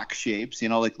little rock shapes,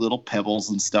 like little pebbles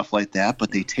and stuff like that,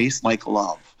 but they taste like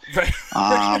love. Right.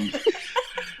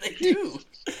 They do.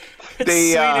 It's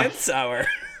sweet and sour.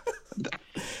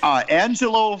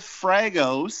 Angelo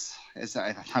Fragos,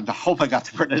 I hope I got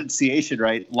the pronunciation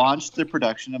right, launched the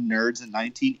production of Nerds in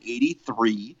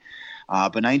 1983.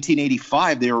 But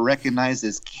 1985, they were recognized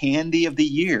as Candy of the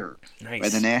Year by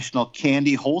the National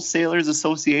Candy Wholesalers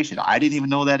Association. I didn't even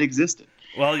know that existed.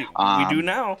 Well, we do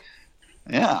now.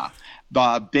 Yeah.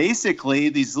 Basically,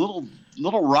 these little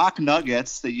rock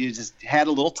nuggets that you just had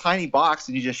a little tiny box,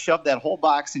 and you just shoved that whole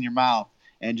box in your mouth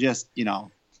and just,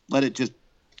 let it just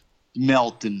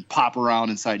melt and pop around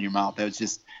inside your mouth. That was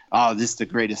just, this is the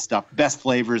greatest stuff. Best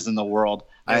flavors in the world.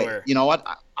 You know what?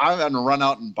 I'm going to run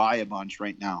out and buy a bunch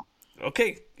right now.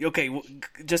 Okay.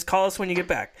 Just call us when you get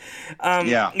back.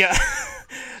 Yeah.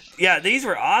 Yeah, these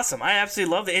were awesome. I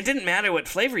absolutely loved it. It didn't matter what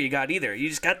flavor you got either. You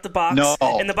just got the box,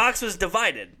 and the box was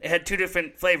divided. It had 2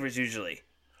 different flavors usually.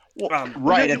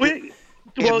 Right.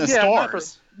 The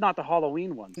stores. Not the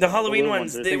Halloween ones. The Halloween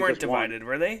ones, they weren't divided,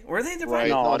 were they? Were they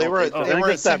divided? Right. No, they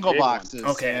were single boxes.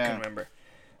 Okay, I can remember.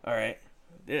 All right.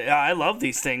 Yeah, I love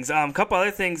these things. A couple other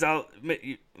things I'll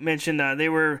mention. They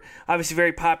were obviously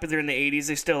very popular in the 80s.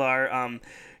 They still are.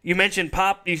 You mentioned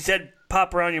pop. You said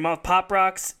pop around your mouth. Pop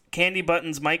Rocks, Candy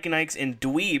Buttons, Mike and Ike's, and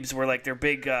Dweebs were like their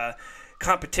big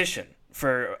competition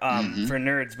for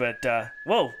Nerds. But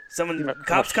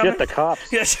cops coming. Shit, the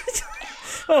cops. Yes.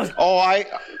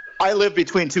 I live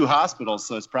between 2 hospitals,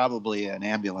 so it's probably an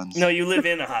ambulance. No, you live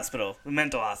in a hospital, a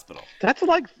mental hospital. That's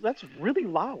really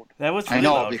loud. That was really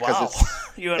loud. Because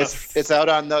Wow. it's out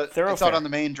on the thoroughfare. It's out on the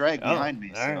main drag behind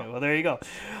me. All right, well there you go.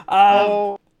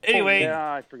 Anyway,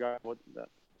 yeah, I forgot what that.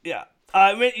 Yeah.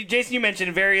 Jason, you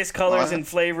mentioned various colors and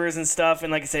flavors and stuff,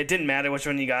 and like I said, it didn't matter which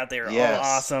one you got. They were all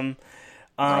awesome.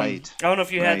 Right. I don't know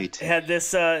if you had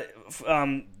this.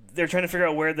 They're trying to figure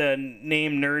out where the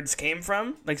name Nerds came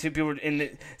from. Like some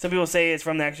people say it's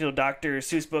from the actual Dr.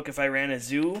 Seuss book, If I Ran a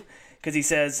Zoo,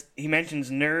 because he mentions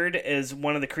nerd as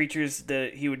one of the creatures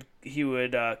that he would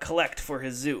collect for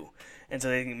his zoo, and so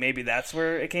they think maybe that's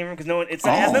where it came from. Because it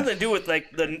has nothing to do with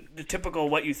like the typical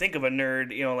what you think of a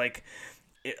nerd. Like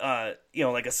a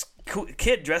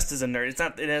kid dressed as a nerd.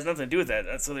 It has nothing to do with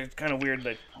that. So they're kind of weird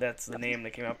that that's the name they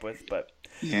came up with, but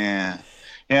yeah.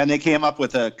 And they came up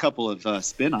with a couple of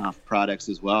spin-off products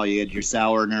as well. You had your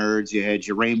Sour Nerds, you had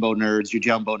your Rainbow Nerds, your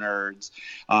Jumbo Nerds.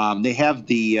 They have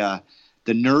the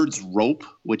Nerds rope,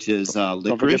 which is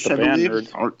licorice, I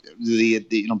believe. Or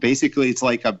basically it's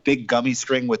like a big gummy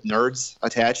string with nerds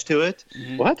attached to it.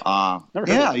 What? Never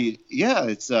heard of it.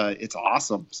 It's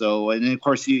awesome. So, and then of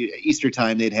course, Easter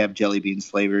time they'd have jelly beans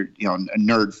flavored,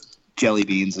 nerd jelly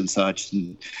beans and such.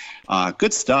 And,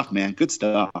 good stuff, man. Good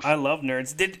stuff. I love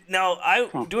Nerds.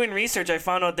 Doing research, I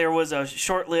found out there was a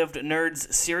short-lived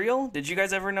Nerds cereal. Did you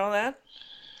guys ever know that?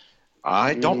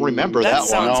 I don't remember that one. That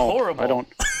sounds horrible. I don't.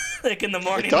 Like in the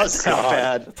morning. It does sound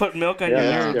bad. Put milk on your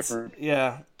Nerds. Different.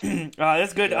 Yeah.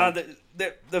 That's good. Yeah.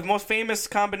 The most famous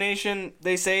combination,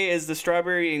 they say, is the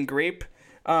strawberry and grape.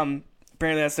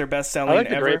 Apparently that's their best selling ever. I like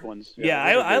the grape ones. Yeah,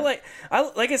 I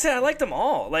like I said, I like them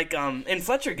all. Like and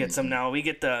Fletcher gets them now. We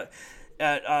get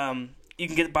you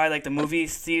can buy like the movie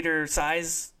theater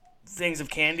size things of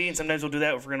candy, and sometimes we'll do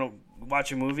that if we're gonna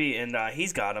watch a movie, and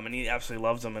he's got them and he absolutely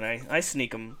loves them, and I sneak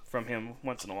them from him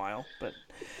once in a while. But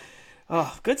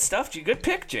good stuff. Good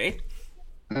pick, Jay.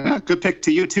 Good pick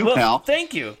to you too, pal.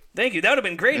 Thank you. That would have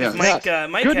been great if Mike good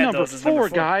had number those as 4, number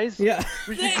 4. guys. Yeah,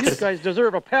 you guys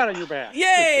deserve a pat on your back.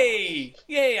 Yay!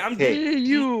 Hey,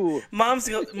 you. Mom's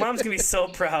gonna be so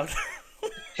proud.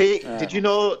 Hey, did you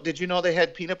know they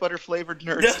had peanut butter flavored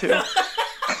Nerds too?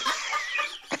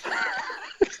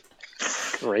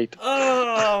 Great.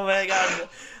 Oh my God.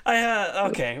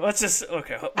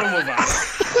 We'll move on.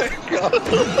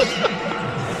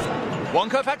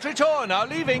 Wonka Factory Tour now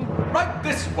leaving. Right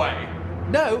this way.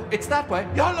 No, it's that way.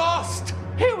 You're lost.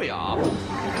 Here we are.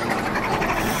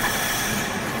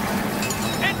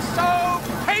 It's so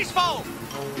peaceful.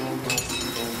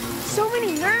 So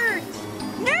many nerds.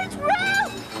 Nerds rule!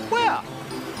 Where?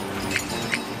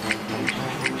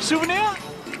 Souvenir?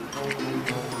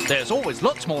 There's always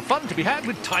lots more fun to be had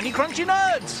with tiny crunchy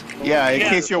nerds. Yeah, in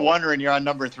case you're wondering, you're on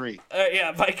number 3.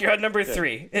 Yeah, Mike, you're on number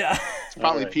 3. Yeah. It's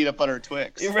probably peanut butter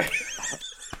Twix. You're right.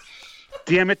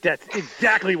 Damn it, that's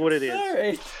exactly what it is. All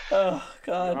right. Oh,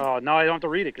 God. Oh, now I don't have to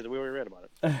read it because we already read about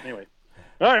it. Anyway.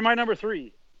 All right, my number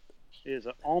 3 is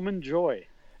Almond Joy.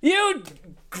 You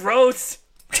gross.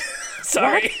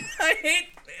 Sorry. I hate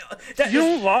that.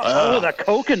 You love the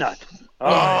coconut.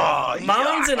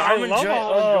 Mounds and Almond I Joy.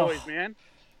 love Almond Joys, man.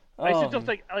 I should just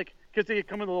like because they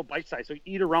come in a little bite size, so you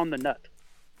eat around the nut.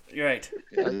 You're right.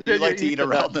 You like to eat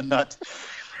around the nut.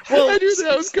 Well, I knew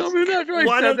that was coming after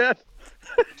I said that.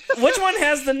 Which one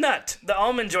has the nut? The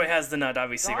Almond Joy has the nut,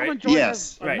 obviously, right?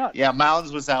 Yes. Right. Nut. Yeah,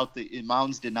 Mounds was out.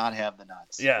 Mounds did not have the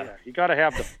nuts. Yeah. You gotta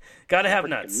have the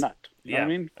nuts. Nut. You know what I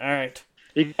mean? All right.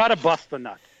 You gotta bust the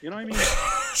nut. You know what I mean? All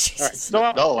right.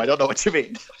 So, No, I don't know what you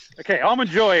mean. okay,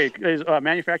 Almond Joy is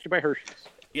manufactured by Hershey's.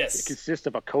 Yes. It consists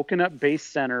of a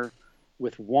coconut-based center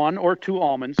with 1 or 2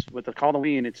 almonds. With the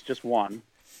Halloween, it's just 1,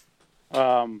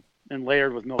 and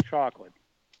layered with milk chocolate.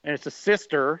 And it's a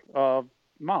sister of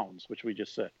Mounds, which we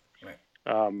just said. Right.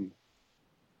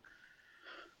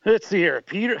 Let's see here.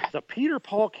 The Peter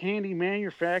Paul Candy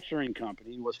Manufacturing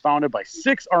Company was founded by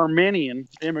 6 Armenian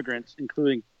immigrants,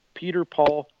 including Peter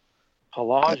Paul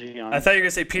Pelagian. I thought you were going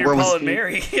to say Peter, Paul, and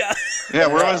Mary. Yeah. Yeah,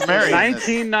 where was Mary?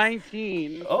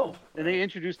 1919. Oh. And they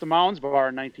introduced the Mounds Bar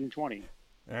in 1920.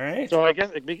 All right. So I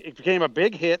guess it became a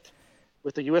big hit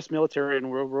with the U.S. military in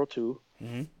World War II.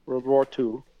 Mm-hmm. World War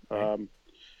II.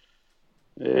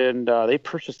 And they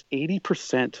purchased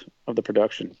 80% of the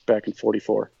production back in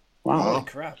 1944. Wow. Holy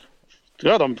crap.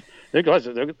 Yeah,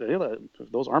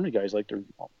 those Army guys like their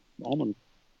Almond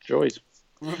Joys.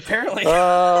 Apparently.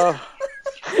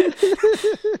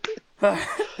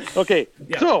 Okay,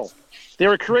 Yeah. so they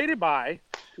were created by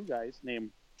 2 guys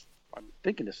named, I'm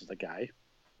thinking this is a guy,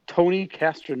 Tony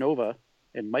Castronova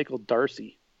and Michael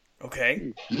Darcy.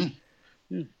 Okay. Yeah,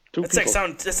 2 That's like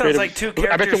people. that sounds like 2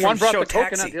 characters I bet the one from brought Show the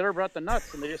Taxi. coconut, the other brought the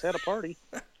nuts, and they just had a party.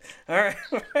 All right.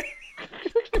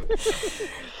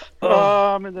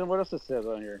 And then what else it says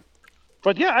on here?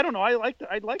 But yeah, I don't know. I like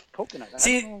coconut.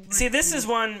 See, this is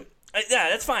one. Yeah,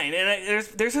 that's fine. And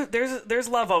there's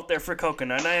love out there for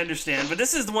coconut, and I understand. But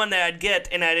this is the one that I'd get,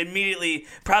 and I'd immediately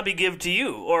probably give to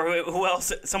you or who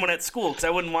else, someone at school, because I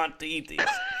wouldn't want to eat these.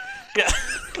 Yeah.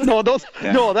 No, that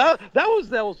was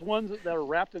those ones that were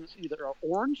wrapped in either an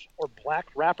orange or black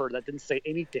wrapper that didn't say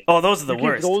anything. Oh, those are the You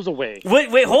worst. Keep those away.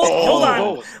 Wait, hold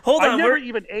on. I never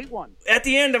even ate one. At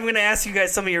the end, I'm going to ask you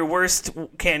guys some of your worst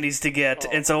candies to get,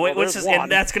 and so and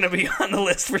that's going to be on the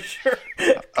list for sure.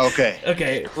 Okay.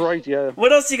 Okay. Right, yeah.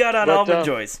 What else you got on Almond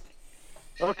Joys?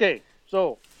 Okay,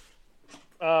 so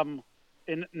in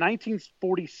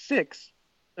 1946,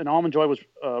 an Almond Joy was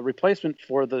a replacement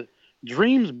for the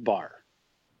Dreams Bar.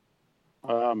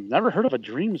 Never heard of a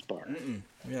Dreams Bar.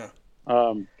 Yeah.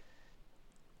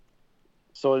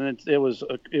 So it was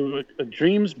a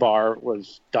Dreams Bar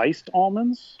was diced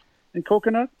almonds and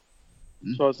coconut.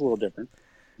 So it's a little different.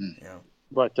 Yeah.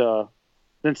 But then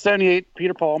 1978,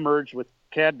 Peter Paul merged with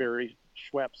Cadbury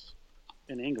Schweppes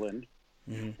in England.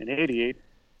 In 1988,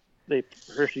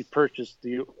 Hershey purchased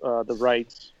the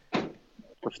rights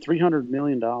for $300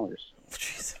 million.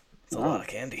 Jeez. That's a lot of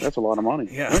candy. That's a lot of money.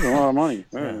 Yeah. That's a lot of money.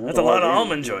 Yeah. That's a lot of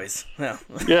Almond Joys. Yeah.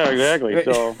 Yeah, exactly.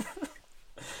 So,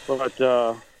 but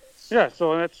yeah,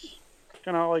 so that's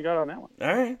kind of all I got on that one.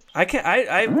 All right.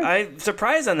 I'm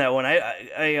surprised on that one.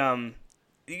 I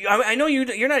know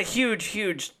you're not a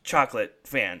huge chocolate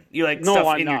fan. You like stuff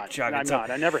I'm in your not. chocolate. I'm not.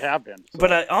 I never have been. So.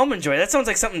 But Almond Joy, that sounds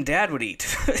like something Dad would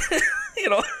eat.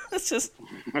 It's just.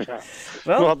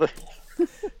 Well, then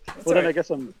I guess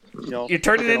I'm. You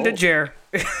turned it into Jer.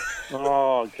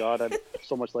 Oh God, I'm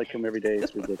so much like him every day.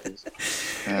 It's ridiculous.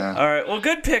 Yeah. All right. Well,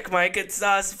 good pick, Mike. It's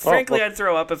frankly I'd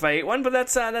throw up if I ate one, but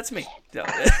that's me.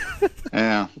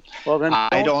 Yeah. Well then,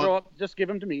 I don't throw up. Just give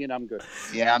them to me, and I'm good.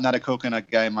 Yeah, I'm not a coconut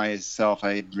guy myself.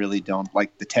 I really don't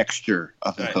like the texture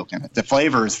of the coconut. The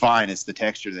flavor is fine. It's the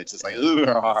texture that's just like. It's weird.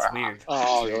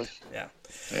 Oh really? Yeah.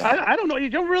 I don't know. You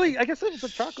don't really. I guess if it's the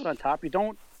chocolate on top, you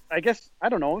don't. I guess I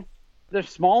don't know. They're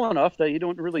small enough that you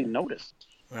don't really notice.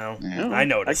 Well, Yeah. I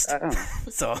noticed. I don't know.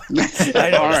 So, I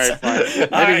noticed. All right, fine.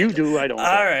 Maybe you do. I don't.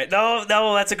 All right. No,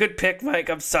 that's a good pick, Mike.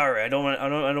 I'm sorry. I don't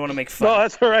want to make fun. No,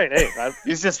 that's all right. Hey,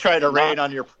 He's just trying to rain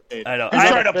on your parade. I know. He's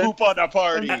trying to poop on the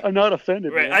party. I'm not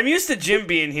offended. Right. Man. I'm used to Jim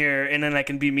being here, and then I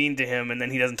can be mean to him, and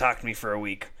then he doesn't talk to me for a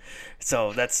week.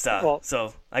 So that's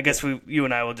so I guess you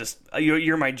and I will just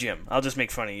you're my Jim. I'll just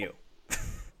make fun of you.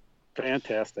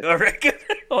 Fantastic. All right. Good.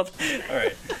 All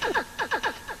right.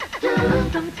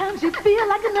 Sometimes you feel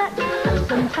like a nut,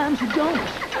 sometimes you don't.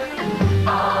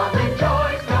 All the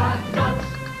joys got nuts,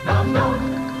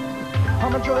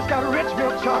 Almond Joy's got rich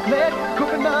milk chocolate,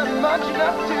 coconut and munching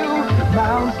up too.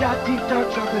 Mounds got deep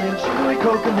dark chocolate and chewy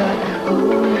coconut.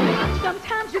 Ooh.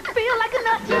 Sometimes you feel like a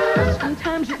nut,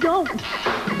 sometimes you don't.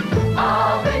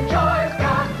 All the joys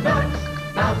got nuts,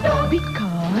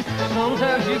 because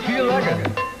sometimes you feel like a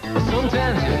nut,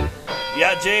 sometimes you.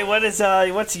 Yeah, Jay,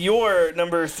 what's your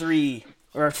number 3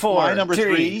 or 4? My number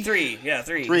 3. 3. Yeah,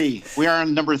 3. 3. We are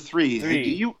on number 3.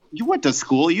 3. You went to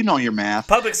school. You know your math.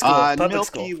 Public school.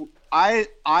 School. I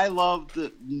love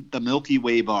the Milky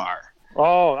Way bar.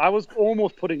 Oh, I was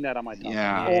almost putting that on my tongue.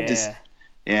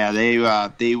 Yeah.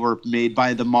 They were made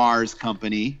by the Mars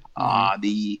Company.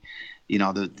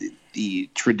 The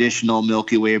traditional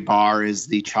Milky Way bar is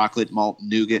the chocolate malt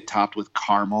nougat topped with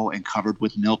caramel and covered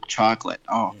with milk chocolate.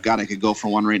 Oh, God, I could go for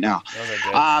one right now.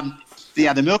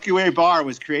 The Milky Way bar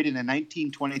was created in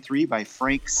 1923 by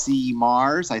Frank C.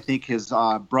 Mars. I think his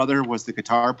brother was the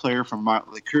guitar player from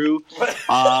Motley Crue.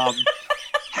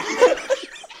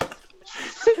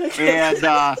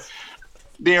 And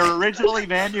they were originally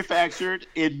manufactured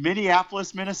in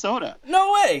Minneapolis, Minnesota.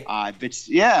 No way.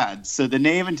 So the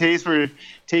name and taste were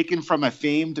taken from a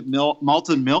famed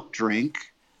malted milk drink,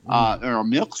 or a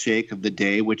milkshake of the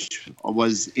day, which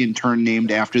was in turn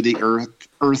named after the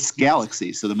Earth's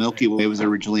galaxy. So the Milky Way was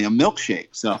originally a milkshake.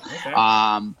 So,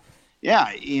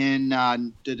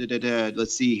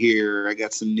 let's see here. I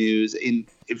got some news.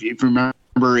 If you remember,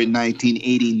 in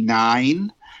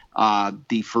 1989.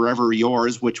 The Forever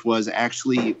Yours, which was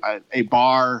actually a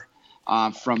bar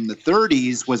from the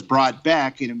 30s, was brought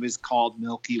back, and it was called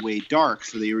Milky Way Dark.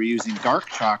 So they were using dark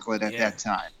chocolate at that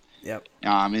time. Yep.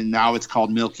 And now it's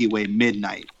called Milky Way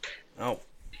Midnight. Oh,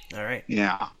 all right.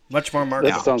 Yeah. Much more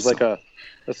marketing. That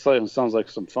sounds like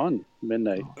some fun.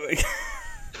 Midnight.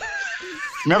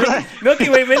 Remember that? Milky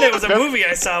Way Midnight was a movie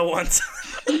I saw once.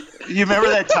 You remember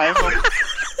that time?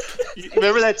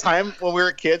 Remember that time when we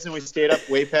were kids and we stayed up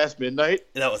way past midnight?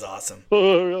 That was awesome.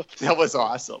 That was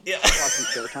awesome. Yeah. Watching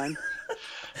Showtime.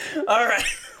 All right.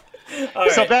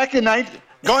 So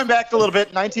going back a little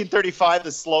bit, 1935,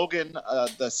 the slogan,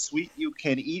 the sweet you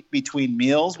can eat between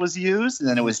meals was used, and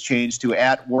then it was changed to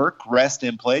at work, rest,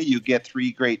 and play. You get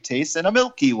 3 great tastes in a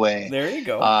Milky Way. There you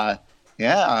go.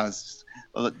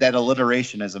 That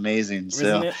alliteration is amazing.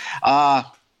 Isn't it?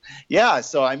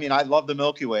 So I mean, I love the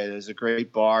Milky Way. It's a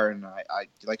great bar, and I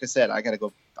like I said, I gotta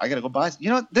go buy. You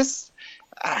know this.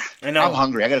 I know. I'm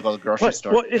hungry. I gotta go to the grocery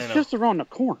store. Well, it's just around the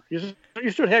corner. You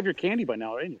should have your candy by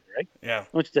now, anyway, right? Yeah.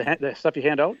 Don't you the stuff you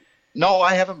hand out? No,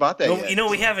 I haven't bought that yet. You know,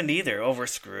 we haven't either. Oh, we're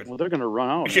screwed. Well, they're gonna run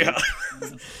out. Yeah.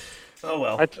 Oh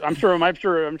well. I'm sure my wife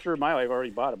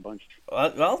already bought a bunch.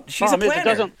 Well, she's a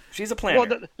planner. She's a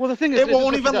planner. Well, the thing is, it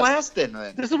won't even last then.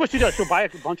 This is what she does. She'll buy a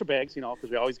bunch of bags,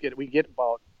 because we get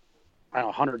about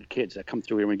 100 kids that come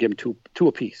through here, and we give them two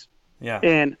apiece. Yeah.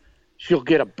 And she'll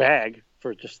get a bag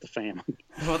for just the family.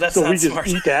 Well, that's so not we just smart.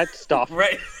 eat that stuff,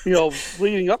 right?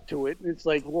 Leading up to it, it's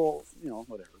like, well,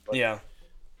 whatever. But yeah.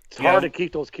 It's hard to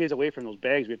keep those kids away from those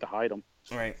bags. We have to hide them.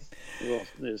 Right.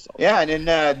 Yeah, and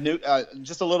then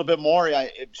just a little bit more. I'm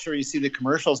sure you see the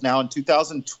commercials now. In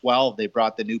 2012, they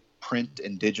brought the new print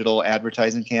and digital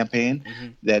advertising campaign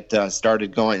that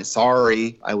started going.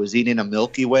 Sorry, I was eating a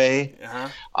Milky Way.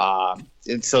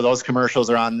 And so those commercials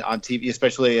are on TV,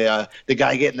 especially the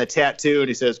guy getting the tattoo, and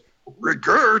he says,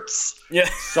 "Regrets." Yeah.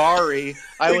 Sorry,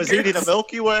 I was eating a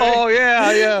Milky Way. Oh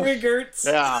yeah. Regrets.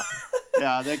 Yeah,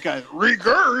 that guy.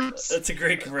 Regrets. That's a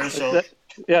great commercial.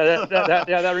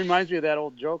 That reminds me of that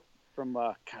old joke from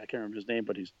I can't remember his name,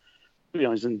 but he's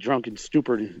in drunken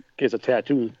stupor and gets a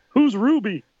tattoo. Who's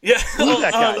Ruby? Yeah, Who's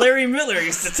that guy? Larry Miller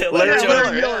used to tell Larry that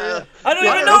joke. Miller. I don't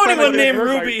even know anyone named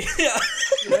Ruby.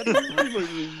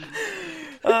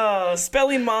 Yeah.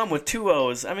 Spelling mom with 2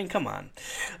 O's. I mean, come on.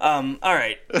 All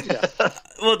right. Yeah.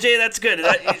 Well, Jay, that's good.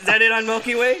 Is that it on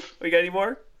Milky Way? We got any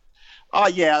more? Oh,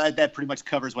 yeah, that pretty much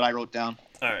covers what I wrote down.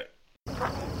 All right.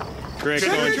 Trick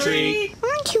or treat.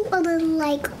 Aren't you a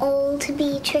little, old to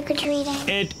be trick-or-treating?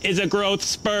 It is a growth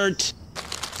spurt.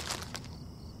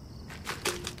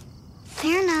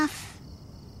 Fair enough.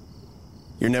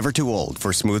 You're never too old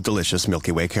for smooth, delicious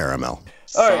Milky Way caramel.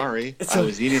 Sorry, I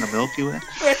was eating a Milky Way.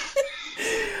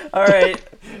 All right.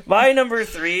 My number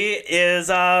 3 is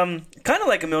kind of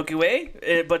like a Milky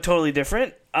Way, but totally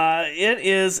different. It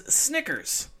is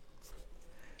Snickers.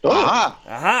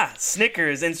 Aha!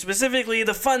 Snickers, and specifically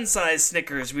the fun-size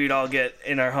Snickers we'd all get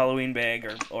in our Halloween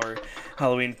bag or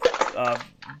Halloween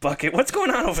bucket. What's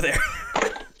going on over there?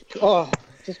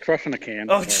 Just crushing a can.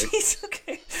 Oh, jeez.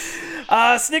 Okay.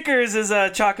 Snickers is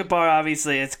a chocolate bar,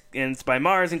 obviously. It's by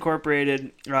Mars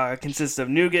Incorporated. Consists of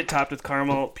nougat topped with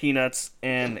caramel, peanuts,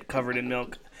 and covered in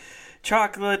milk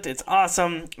chocolate. It's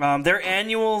awesome. Their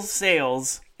annual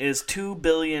sales is $2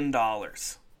 billion.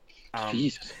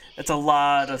 Jesus. That's a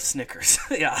lot of Snickers.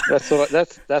 Yeah. That's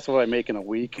what I make in a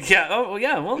week. Yeah. Oh,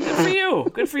 yeah. Well, good for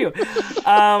you. Good for you.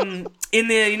 In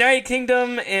the United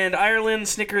Kingdom and Ireland,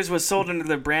 Snickers was sold under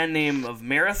the brand name of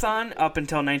Marathon up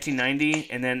until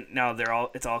 1990, and then now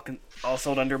it's all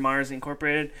sold under Mars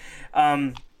Incorporated.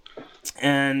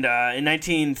 And in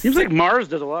 19... Seems like Mars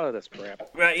does a lot of this crap.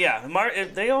 Right, yeah.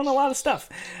 They own a lot of stuff.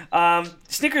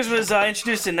 Snickers was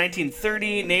introduced in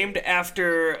 1930, named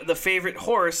after the favorite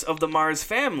horse of the Mars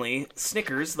family,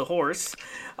 Snickers, the horse.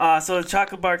 So the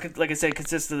chocolate bar, like I said,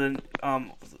 consists of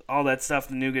all that stuff,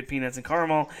 the nougat, peanuts, and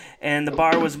caramel. And the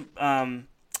bar was... I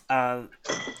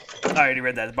already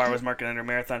read that. The bar was marketed under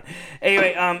Marathon.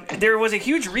 Anyway, there was a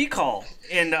huge recall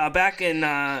back in...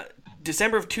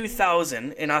 December of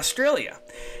 2000 in Australia.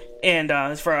 And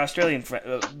as for our Australian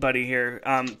buddy here,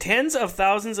 tens of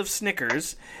thousands of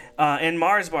Snickers and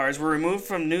Mars bars were removed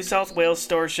from New South Wales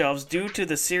store shelves due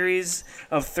to a series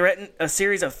of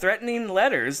threatening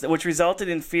letters, which resulted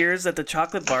in fears that the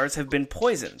chocolate bars have been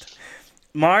poisoned.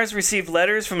 Mars received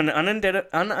letters from an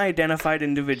unidentified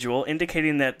individual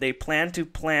indicating that they plan to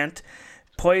plant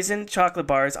poisoned chocolate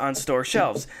bars on store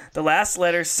shelves. The last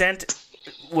letter sent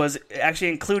was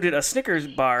actually included a Snickers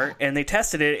bar, and they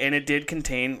tested it, and it did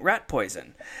contain rat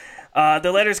poison.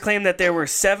 The letters claimed that there were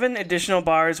 7 additional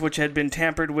bars which had been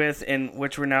tampered with and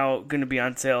which were now going to be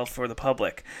on sale for the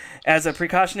public. As a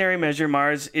precautionary measure,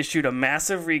 Mars issued a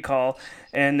massive recall,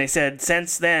 and they said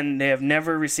since then they have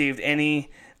never received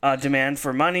any demand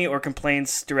for money or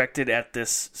complaints directed at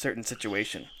this certain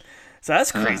situation. So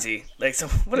that's crazy.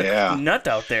 What a nut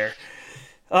out there.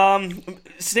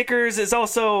 Snickers is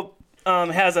also...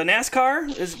 has a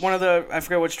NASCAR, is one of the, I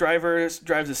forget which driver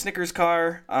drives a Snickers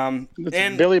car. And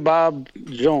Billy Bob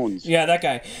Jones. Yeah, that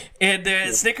guy.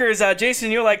 And Snickers, Jason,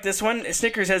 you'll like this one.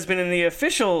 Snickers has been the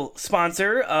official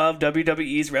sponsor of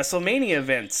WWE's WrestleMania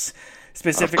events.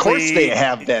 Specifically, of course they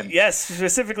have been. Yes,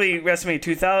 specifically WrestleMania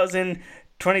 2000,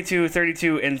 22,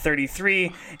 32, and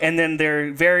 33. And then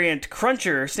their variant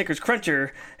Cruncher, Snickers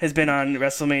Cruncher, has been on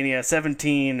WrestleMania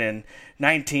 17 and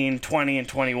 19, 20, and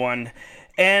 21.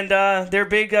 And they're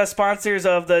big sponsors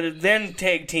of the then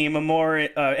tag team,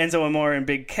 Enzo Amore and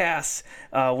Big Cass,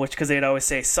 because they'd always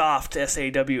say soft,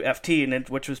 SAWFT,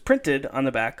 which was printed on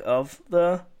the back of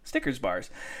the Snickers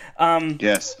bars.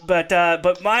 Yes. But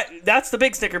that's the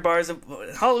big Snicker bars.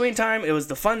 Halloween time, it was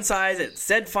the fun size. It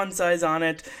said fun size on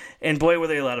it, and boy, were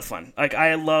they a lot of fun.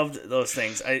 I loved those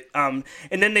things. And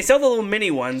then they sell the little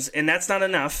mini ones, and that's not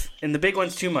enough. And the big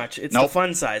one's too much. It's the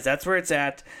fun size. That's where it's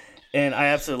at. And I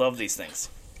absolutely love these things.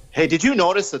 Hey, did you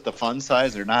notice that the fun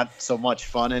size are not so much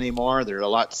fun anymore? They're a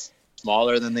lot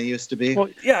smaller than they used to be. Well,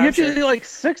 yeah, you have to do like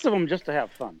 6 of them just to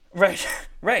have fun. Right.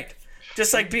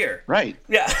 Just like beer. Right.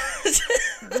 Yeah.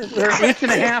 They're inch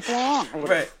and a half long.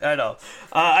 Right, I know.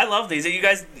 I love these. You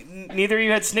guys, neither of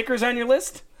you had Snickers on your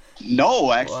list?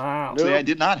 No, actually. Wow. I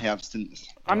did not have Snickers.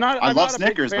 I love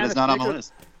Snickers, but it's not on the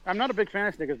list. I'm not a big fan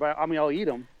of Snickers, but I'll eat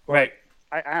them. Right.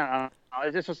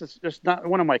 It's just not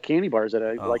one of my candy bars that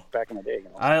I liked back in the day. You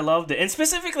know? I loved it. And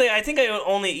specifically, I think I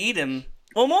only eat them.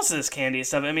 Well, most of this candy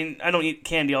stuff, I mean, I don't eat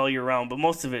candy all year round, but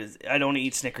most of it, I don't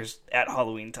eat Snickers at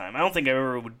Halloween time. I don't think I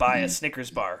ever would buy a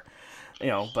Snickers bar.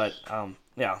 But,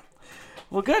 yeah.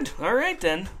 Well, good. All right,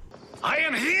 then. I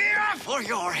am here for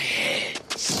your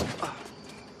heads.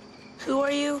 Who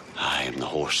are you? I am the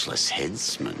horseless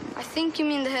headsman. I think you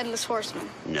mean the headless horseman.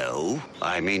 No,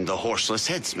 I mean the horseless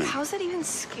headsman. How's that even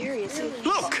scary?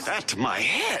 Look at my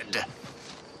head.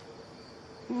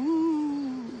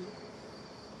 Ooh.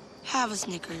 Have a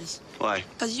Snickers. Why?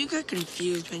 Because you get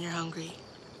confused when you're hungry.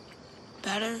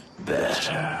 Better?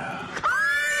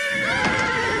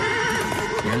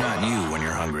 You're not you when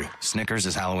you're hungry. Snickers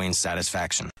is Halloween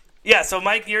satisfaction. Yeah, so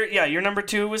Mike, your number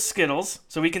 2 was Skittles,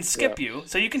 so we can skip you,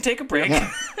 so you can take a break.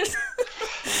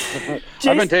 I've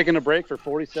been taking a break for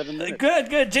 47 minutes.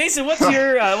 Good. Jason, what's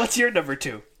your number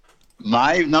 2?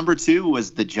 My number 2 was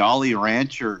the Jolly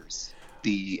Ranchers.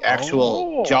 The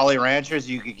actual Jolly Ranchers,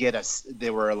 you could get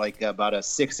they were like about a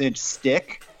 6-inch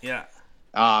stick. Yeah.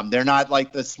 They're not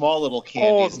like the small little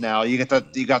candies now. You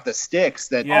got the sticks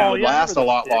that would last a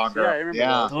lot longer. Yeah, I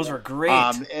remember those were great.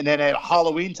 And then at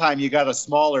Halloween time, you got a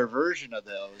smaller version of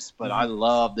those. But I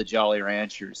love the Jolly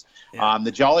Ranchers. Yeah.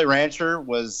 The Jolly Rancher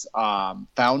was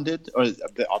founded, or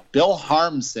Bill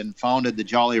Harmson founded the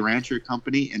Jolly Rancher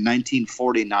Company in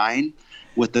 1949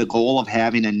 with the goal of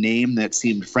having a name that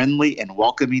seemed friendly and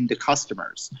welcoming to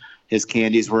customers. His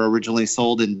candies were originally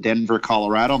sold in Denver,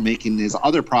 Colorado, making his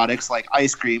other products like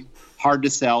ice cream hard to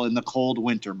sell in the cold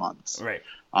winter months. Right.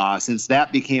 Since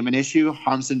that became an issue,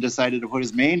 Harmson decided to put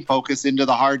his main focus into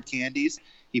the hard candies.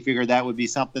 He figured that would be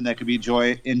something that could be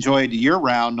enjoyed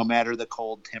year-round, no matter the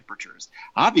cold temperatures.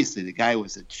 Obviously, the guy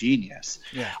was a genius.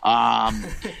 Yeah.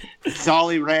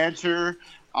 Jolly Rancher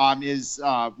was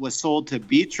sold to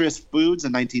Beatrice Foods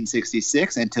in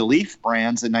 1966 and to Leaf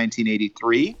Brands in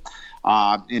 1983.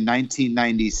 In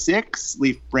 1996,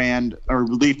 Leaf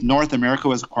North America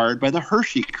was acquired by the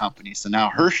Hershey Company. So now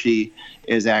Hershey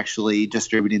is actually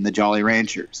distributing the Jolly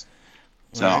Ranchers.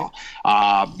 So,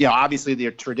 obviously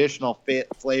the traditional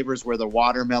flavors were the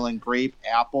watermelon, grape,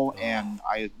 apple, and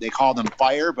they call them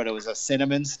fire, but it was a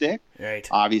cinnamon stick. Right.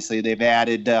 Obviously, they've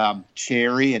added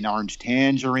cherry and orange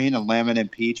tangerine and lemon and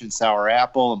peach and sour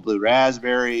apple and blue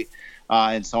raspberry,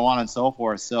 and so on and so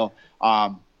forth. So,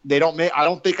 they don't make. I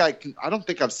don't think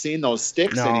I've seen those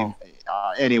sticks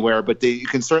anywhere, but you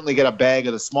can certainly get a bag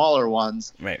of the smaller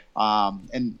ones, right?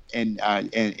 And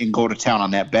go to town on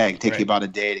that bag. Take you about a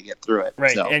day to get through it,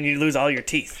 right? So. And you lose all your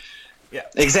teeth. Yeah,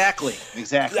 exactly.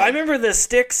 I remember the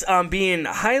sticks being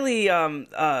highly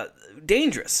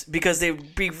dangerous because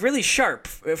they'd be really sharp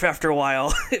after a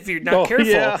while if you're not careful.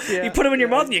 Yeah. You put them in your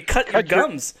mouth and you cut your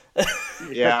gums.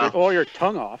 Or your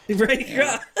tongue off. Right.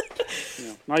 Yeah.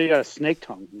 Now you got a snake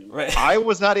tongue. Right. I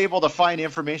was not able to find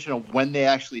information on when they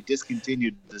actually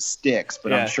discontinued the sticks,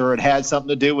 but I'm sure it had something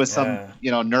to do with some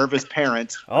nervous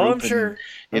parent. Oh, I'm sure.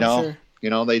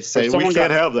 They'd say we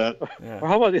can't have that. Yeah. Or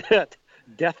how about that?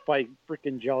 Death by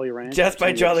freaking Jolly Rancher. Death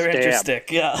by Jolly Rancher stick.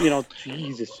 Yeah.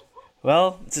 Jesus.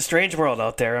 Well, it's a strange world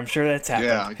out there. I'm sure that's happened.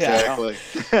 Yeah, exactly.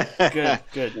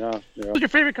 Good. Yeah. What's your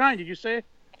favorite kind? Did you say?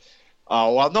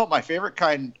 No, my favorite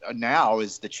kind now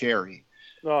is the cherry.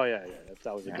 Oh yeah,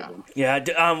 that was a good one. Yeah.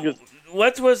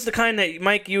 What was the kind that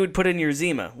Mike you would put in your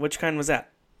Zima? Which kind was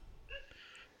that?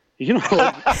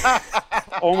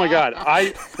 Oh my God!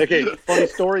 Funny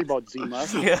story about Zima.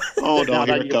 Yeah. Oh no! Now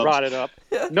that you brought it up.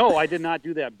 No, I did not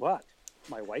do that, but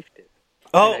my wife did.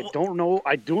 Oh, and I don't know.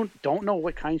 I don't know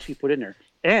what kind she put in there,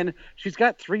 and she's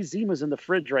got 3 Zimas in the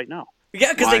fridge right now.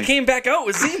 Yeah, because they came back out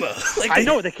with Zima. I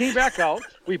know they came back out.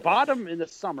 We bought them in the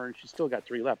summer, and she's still got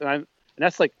 3 left. And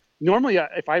that's like normally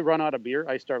if I run out of beer,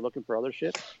 I start looking for other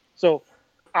shit. So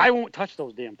I won't touch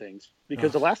those damn things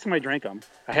because the last time I drank them,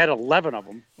 I had 11 of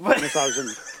them.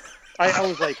 I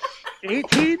was like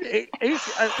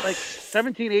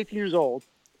 17, 18 years old,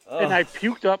 and I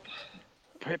puked up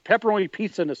pepperoni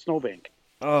pizza in a snowbank.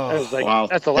 Oh, I was like, wow.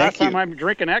 That's the last time I'm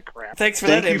drinking that crap. Thanks for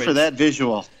that. Thank you for that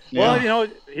visual. Well,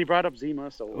 he brought up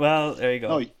Zima, so. Well, there you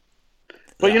go.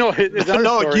 No, but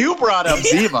story. You brought up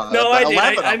Zima. No, I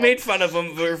did. I made fun of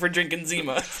him for drinking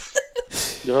Zima.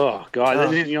 Oh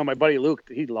God! My buddy Luke,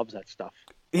 he loves that stuff.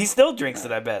 He still drinks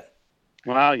it, I bet.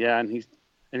 Well, yeah, and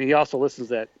he also listens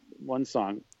to that one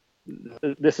song.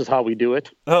 This is how we do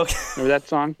it. Okay. Remember that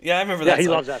song? Yeah, I remember that song. He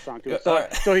loves that song too.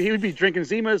 So he would be drinking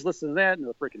Zimas, listening to that in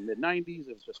the freaking mid-90s.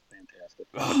 It was just fantastic.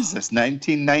 What is this,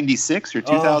 1996 or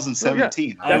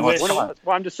 2017? I wish. Well,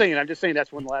 I'm just saying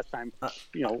that's when the last time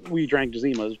we drank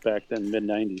Zimas back then,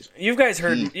 mid-90s. You guys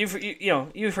heard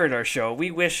you've heard our show.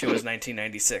 We wish it was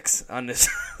 1996 on this.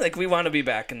 Like we want to be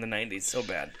back in the 90s so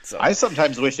bad. So I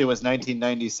sometimes wish it was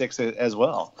 1996 as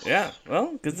well. Yeah,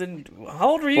 well, because how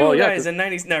old were you guys in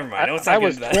 90s? Never mind. I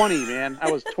was 20, man.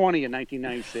 I was 20 in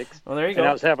 1996. Well, there you go. And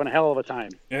I was having a hell of a time.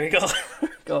 There you go.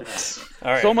 All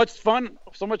right. So much fun.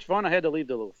 I had to leave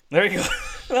Duluth. There you go.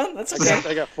 Well, that's okay.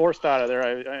 I got forced out of there.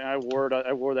 I wore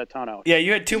that town out. Yeah,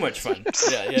 you had too much fun.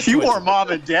 Yeah, you wore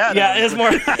mom and dad. Yeah, it's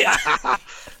more. Yeah.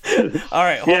 All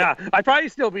right. I'd probably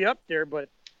still be up there, but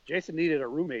Jason needed a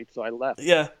roommate, so I left.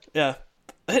 Yeah.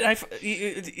 Are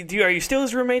you still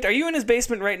his roommate? Are you in his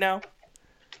basement right now?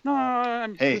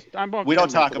 No, we don't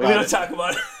talk about it. We don't talk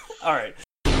about it. All right.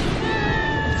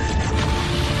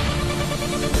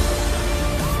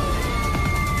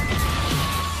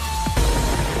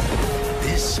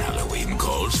 This Halloween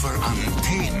calls for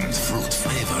untamed fruit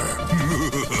flavor.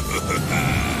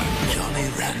 Jolly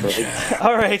Rancher.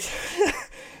 All right.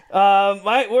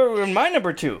 We're my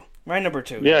number 2. My number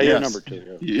 2. Yeah, you're number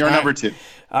 2. Yeah. You're number 2.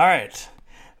 All right.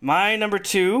 My number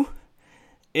 2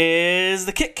 is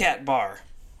the Kit Kat bar.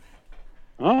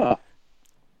 Ah.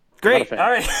 Great. All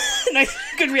right. Nice,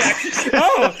 good reaction.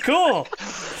 Oh, cool.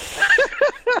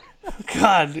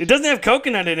 God, it doesn't have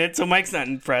coconut in it, so Mike's not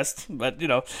impressed. But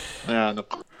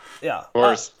Yeah, of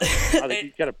course.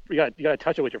 You gotta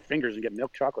touch it with your fingers and get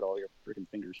milk chocolate all over your freaking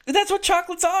fingers. That's what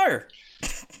chocolates are.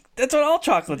 That's what all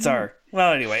chocolates are.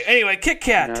 Well, anyway, Kit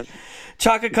Kat,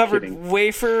 chocolate-covered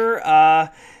wafer.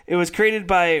 It was created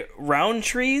by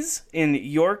Rowntree's in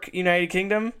York, United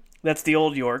Kingdom. That's the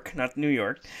old York, not New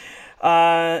York.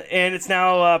 And it's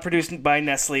now produced by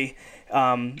Nestle,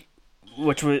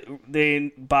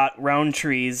 they bought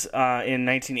Rowntree's in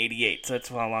 1988. So that's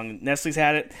how long Nestle's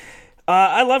had it.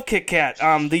 I love Kit Kat.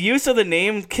 The use of the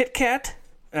name Kit Kat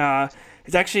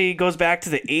it actually goes back to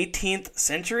the 18th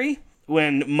century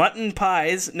when mutton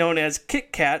pies known as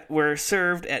Kit Kat were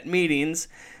served at meetings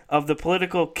of the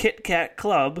political Kit Kat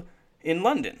Club in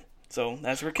London. So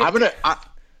that's where Kit Kat...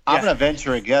 I'm gonna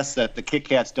venture a guess that the Kit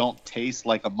Kats don't taste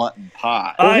like a mutton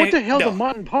pie. Well, what the hell's a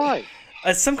mutton pie?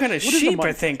 It's some kind of sheep,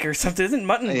 I think, or something. Isn't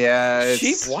mutton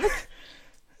sheep? What?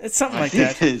 It's something like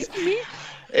that.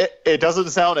 It doesn't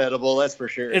sound edible, that's for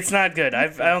sure. It's not good. I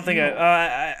don't think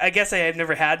I guess I've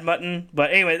never had mutton, but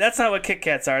anyway, that's not what Kit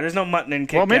Kats are. There's no mutton in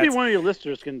Kit Kats. Well, maybe one of your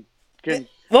listeners can.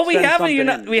 Well, we have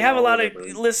a lot of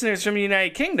listeners from the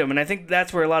United Kingdom, and I think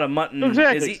that's where a lot of mutton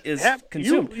is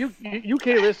consumed. You UK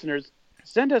listeners,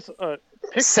 send us a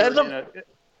picture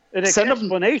an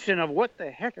explanation of what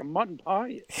the heck a mutton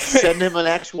pie is. Send him an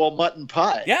actual mutton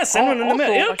pie. Yeah, send one in the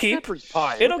middle. It'll keep. Shepherd's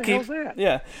pie. It'll what the keep. Hell's that?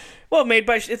 Yeah. Well,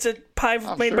 it's a pie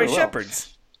made by it will.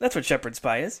 shepherds. That's what shepherd's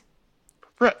pie is.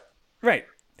 Right.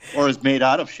 Or is made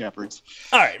out of shepherds.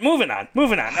 All right, moving on. All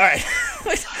right.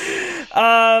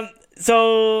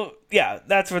 So yeah,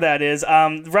 that's where that is.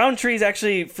 Rowntree's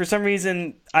actually, for some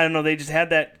reason, I don't know, they just had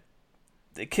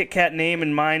the Kit Kat name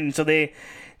in mind, and so they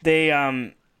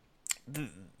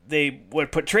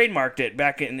would trademarked it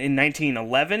back in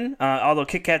 1911. Although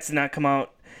Kit Kats did not come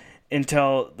out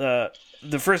until the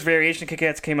first variation of Kit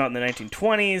Kats came out in the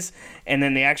 1920s, and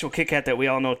then the actual Kit Kat that we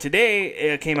all know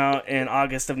today came out in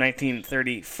August of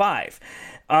 1935.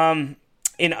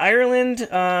 In Ireland,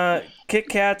 Kit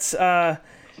Kat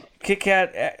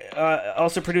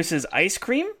also produces ice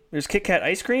cream. There's Kit Kat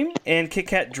ice cream and Kit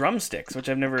Kat drumsticks, which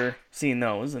I've never seen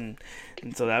those, and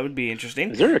so that would be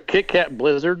interesting. Is there a Kit Kat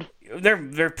Blizzard?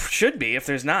 There should be, if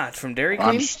there's not, from Dairy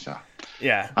Queen.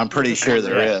 I'm pretty sure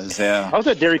there is. Yeah. I was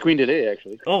at Dairy Queen today,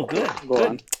 actually. Oh, good.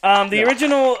 The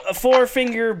original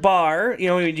 4-finger bar,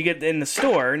 you get in the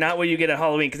store, not what you get at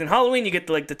Halloween. Because in Halloween you get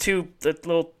the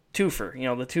little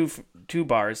twofer, the two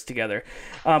bars together.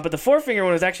 But the 4-finger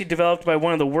one was actually developed by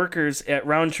one of the workers at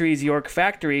Rowntree's York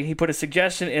factory. He put a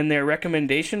suggestion in their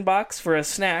recommendation box for a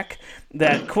snack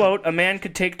that, quote, a man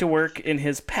could take to work in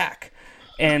his pack.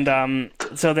 And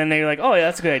so then they were like, oh, yeah,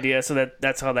 that's a good idea. So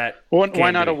that's how that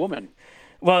Why not a woman?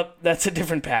 Well, that's a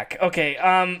different pack. Okay.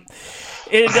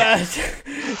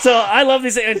 So I love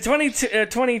these. In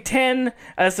 2010,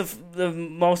 that's the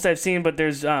most I've seen, but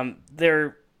there's in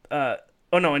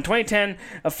 2010,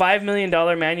 a $5 million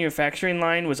manufacturing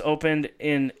line was opened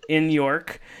in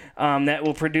York that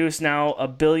will produce now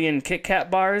 1 billion Kit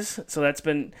Kat bars. So that's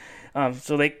been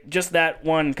just that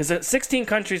one, because 16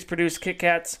 countries produce Kit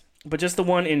Kats, but just the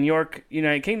one in York,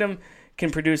 United Kingdom, can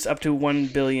produce up to 1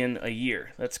 billion a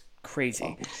year. That's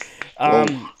crazy.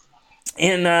 And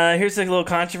here's a little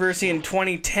controversy. In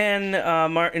 2010,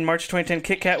 in March 2010,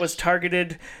 Kit Kat was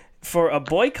targeted for a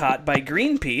boycott by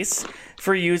Greenpeace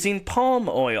for using palm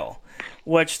oil,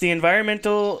 which the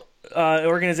environmental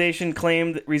organization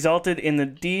claimed resulted in the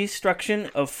destruction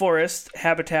of forest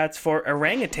habitats for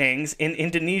orangutans in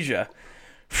Indonesia.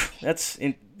 That's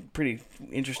pretty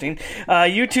interesting.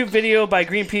 YouTube video by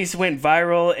Greenpeace went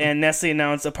viral, and Nestle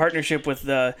announced a partnership with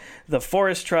the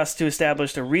Forest Trust to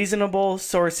establish a reasonable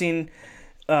sourcing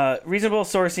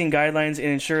guidelines and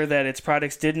ensure that its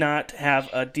products did not have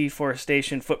a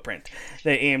deforestation footprint.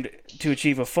 They aimed to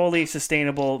achieve a fully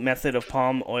sustainable method of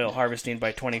palm oil harvesting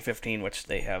by 2015, which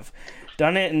they have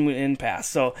done it in past.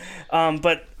 So,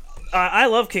 I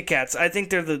love Kit Kats. I think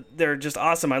they're just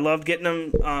awesome. I loved getting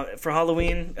them for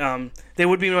Halloween. They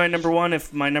would be my number one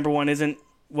if my number one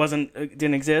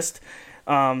didn't exist.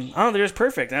 They're just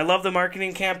perfect. And I love the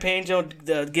marketing campaign,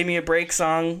 the "Give Me a Break"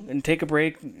 song, and take a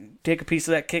break, take a piece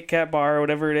of that Kit Kat bar or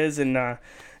whatever it is, and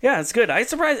yeah, it's good. I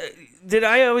surprised. Did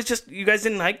I always you guys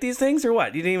didn't like these things or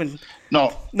what? You didn't even.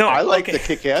 No. I like the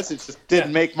Kit Kats. It just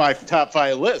didn't make my top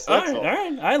 5 list. That's all. All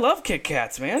right. I love Kit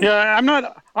Kats, man. Yeah, I'm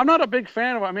not a big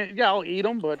fan of. I mean, yeah, I'll eat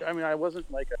them, but I mean, I wasn't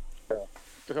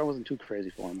I wasn't too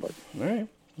crazy for them. But all right.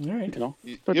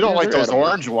 You don't like those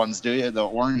orange ones, do you? The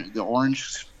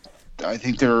orange I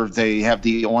think they have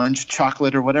the orange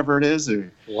chocolate or whatever it is.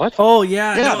 Or what? Oh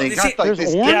yeah, yeah. They got like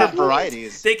these different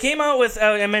varieties. They came out with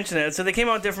I mentioned it. So they came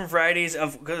out with different varieties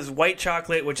of because white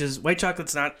chocolate, white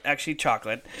chocolate's not actually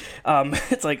chocolate.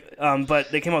 It's like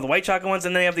but they came out with the white chocolate ones,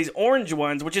 and then they have these orange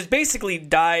ones, which is basically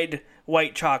dyed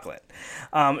white chocolate.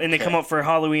 And they come out for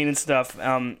Halloween and stuff.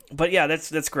 But yeah,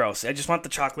 that's gross. I just want the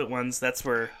chocolate ones. That's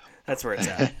where it's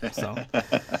at. So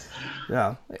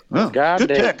yeah. Well,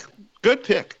 good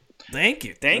pick. Thank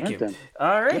you.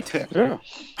 All right. Yeah.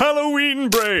 Halloween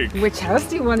break. Which house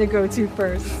do you want to go to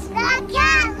first? The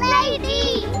cat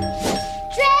lady!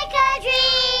 Trick or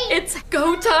treat! It's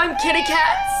go time, kitty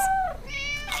cats!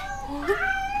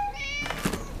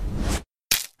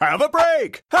 Have a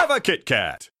break. Have a Kit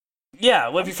Kat. Yeah.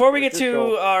 Well, before we get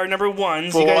to our number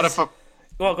ones, Well, you guys.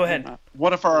 Well, go ahead.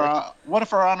 What if our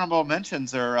honorable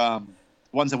mentions are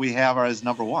ones that we have are as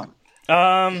number one?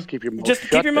 Just keep your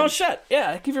mouth shut.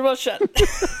 Yeah, keep your mouth shut.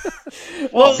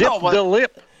 Well, zip the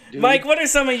lip. Dude. Mike, what are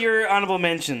some of your honorable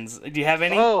mentions? Do you have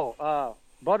any? Oh,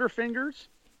 Butterfingers.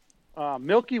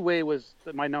 Milky Way was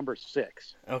my number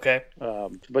 6. Okay.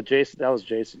 But that was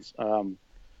Jason's.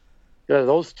 Yeah,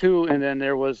 those two, and then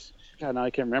there was, God, I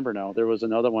can't remember now. There was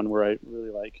another one where I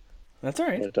really like. That's all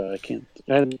right. But I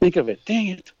didn't think of it. Dang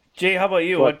it. Jay, how about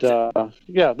you? But,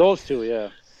 yeah, those two, yeah.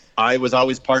 I was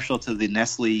always partial to the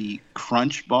Nestle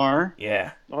Crunch bar.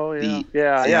 Yeah. Oh yeah.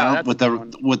 Yeah. With the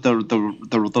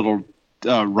little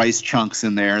rice chunks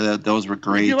in there. Those were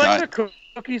great. Do you like the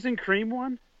cookies and cream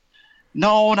one?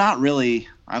 No, not really.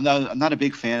 I'm not a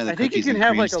big fan of the cookies and cream stuff. I think you can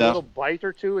have like a little bite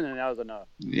or two, and then that was enough.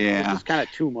 Yeah. It's just kind of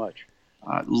too much.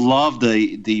 Love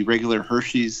the regular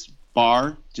Hershey's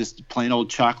bar. Just plain old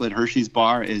chocolate Hershey's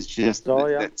bar is just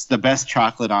it's the best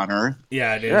chocolate on earth.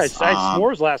 Yeah, it is. Yeah, I had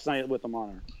s'mores last night with them on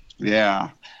her. Yeah.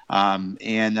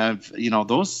 And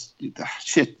those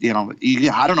shit,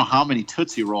 I don't know how many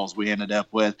Tootsie Rolls we ended up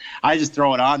with. I just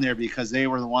throw it on there because they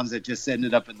were the ones that just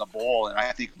ended up in the bowl, and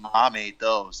I think Mom ate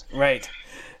those. Right.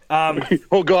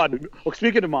 Oh God. Well,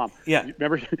 speaking of Mom, yeah.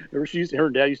 Remember her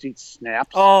and Dad used to eat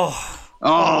Snaps.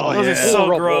 Oh, those are so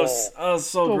horrible. Gross. Oh,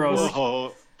 so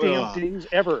gross. Damn things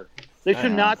ever. They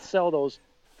should not sell those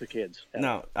to kids.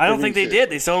 No, I don't think they did.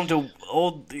 They sold them to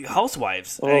old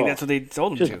housewives. I think that's what they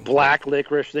sold them just to. Black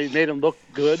licorice. They made them look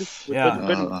good.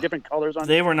 With different colors on.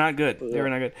 They were not good. They were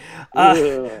not good.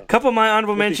 A couple of my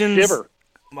honorable mentions.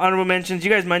 Honorable mentions. You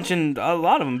guys mentioned a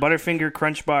lot of them. Butterfinger,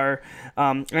 Crunch Bar.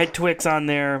 I had Twix on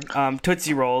there.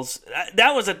 Tootsie Rolls.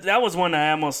 That was one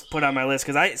I almost put on my list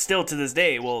because I still to this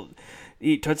day will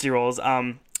eat Tootsie Rolls.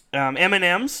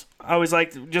 M&M's. I always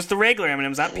liked just the regular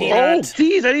M&M's, not peanut. Oh,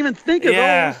 geez, I didn't even think of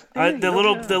those.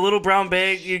 The little brown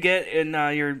bag you get in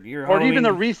your or Halloween. Even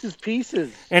the Reese's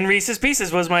Pieces. And Reese's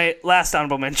Pieces was my last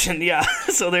honorable mention. Yeah,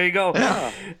 so there you go.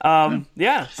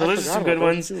 Yeah. So those are some good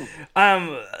ones.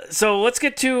 So let's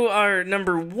get to our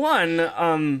number one.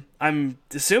 I'm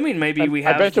assuming maybe we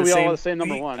have. I bet you we all have the same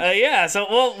number one. Yeah.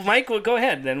 So Mike, go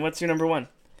ahead then. What's your number one?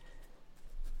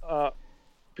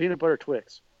 Peanut butter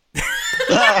Twix.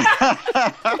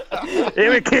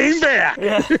 It came back.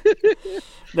 Yeah.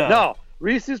 No,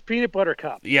 Reese's peanut butter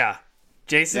cup. Yeah,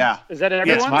 Jason. Yeah, is that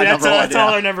everyone? That's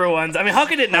all our number ones. I mean, how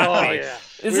could it not be? Yeah.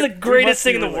 This is the greatest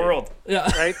thing in the world.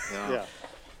 Yeah. Right. Yeah.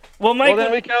 Well, Mike.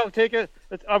 Then we can take it.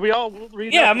 Are we all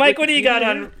reading? Yeah, Mike. What do you got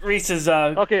on Reese's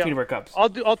peanut butter cups?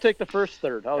 I'll take the first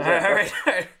third. All right.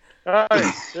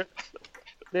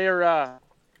 They're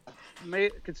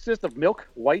consist of milk,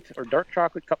 white or dark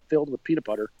chocolate cup filled with peanut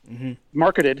butter,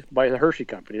 marketed by the Hershey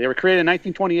Company. They were created in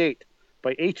 1928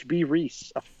 by H.B.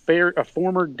 Reese, a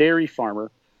former dairy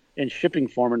farmer and shipping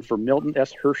foreman for Milton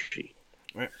S. Hershey.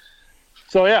 Right.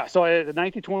 So in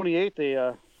 1928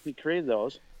 he created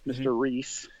those, Mr.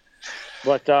 Reese.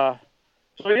 But so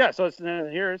it's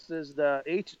here it says the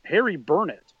Harry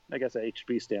Burnett, I guess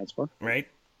HB stands for. Right.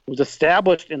 Was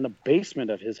established in the basement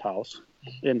of his house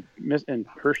in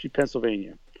Hershey,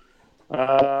 Pennsylvania.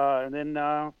 And then,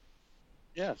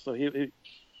 so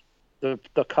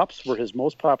the cups were his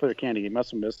most popular candy. He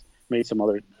must have made some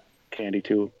other candy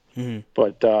too. Mm-hmm.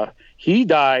 But he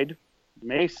died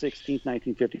May 16th,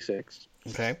 1956.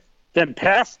 Okay. Then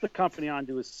passed the company on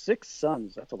to his 6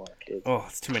 sons. That's a lot of kids. Oh,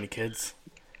 it's too many kids.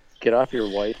 Get off your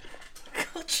wife.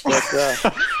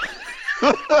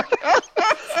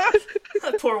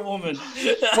 That poor woman.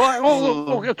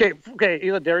 Okay.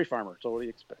 He's a dairy farmer, so what do you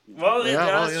expect? Well,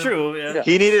 that's true. Yeah.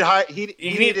 He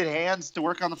needed hands to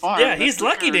work on the farm. Yeah, he's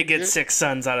lucky to get 6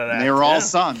 sons out of that. And they were all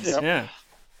sons. Yep. Yeah.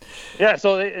 Yeah.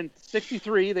 So in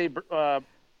 '63, the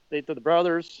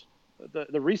brothers,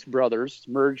 the Reese brothers,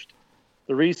 merged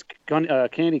the Reese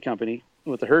Candy Company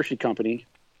with the Hershey Company,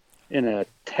 in a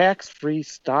tax-free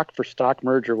stock-for-stock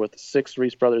merger with the six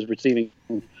Reese brothers, receiving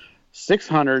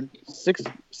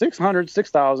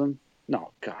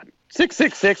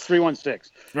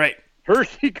 666,316. Right.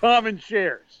 Hershey common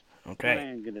shares. Okay. I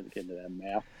ain't going to get into that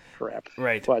math crap.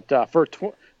 Right. But for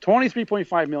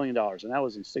 $23.5 million, and that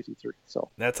was in 63. So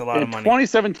that's a lot of money. In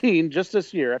 2017, just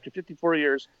this year, after 54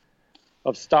 years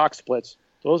of stock splits,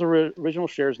 those original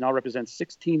shares now represent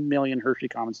 16 million Hershey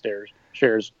common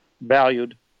shares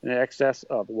valued in excess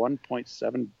of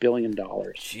 $1.7 billion.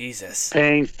 Jesus.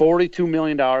 Paying $42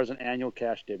 million in annual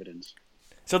cash dividends.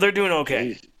 So they're doing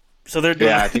okay. Jeez. So they're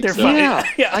doing. Yeah, I think they're so. fine.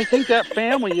 Yeah, I think that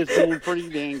family is doing pretty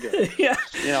dang good. Yeah.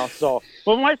 So,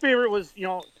 but my favorite was,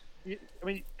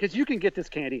 because you can get this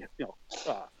candy,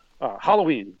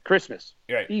 Halloween, Christmas,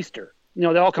 right. Easter. They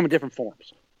all come in different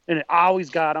forms, and I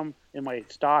always got them in my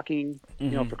stocking.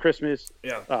 For Christmas,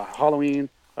 Halloween,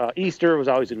 Easter was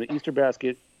always in the Easter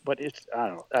basket. But I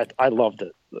don't know. I loved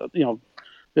it.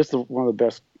 This is one of the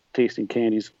best tasting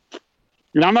candies.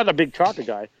 I'm not a big chocolate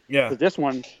guy. Yeah. But this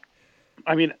one,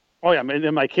 and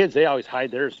my kids, they always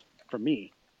hide theirs from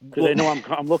me because they know I'm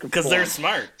looking for them. Because they're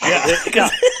smart. Yeah.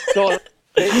 So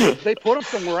they put them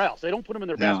somewhere else. They don't put them in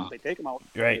their basket. They take them out.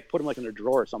 Right. They put them like in their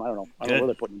drawer or something. I don't know. I don't know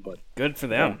where they put them, but good for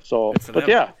them. So, good for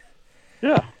them.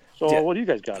 Yeah. So what do you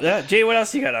guys got? Yeah, Jay, what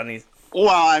else you got on these? Well,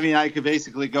 I could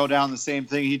basically go down the same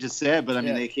thing he just said, but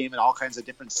they came in all kinds of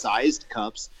different sized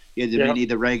cups. You had the mini,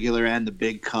 the regular, and the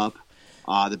big cup.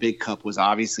 The big cup was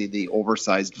obviously the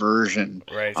oversized version.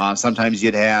 Right. Sometimes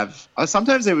you'd have,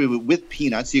 sometimes they would with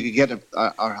peanuts. You could get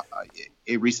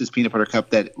a Reese's peanut butter cup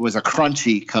that was a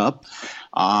crunchy cup.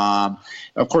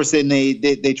 Of course, then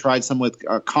they tried some with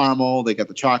caramel. They got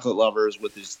the chocolate lovers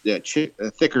with this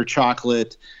thicker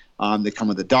chocolate. They come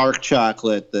with the dark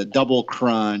chocolate, the double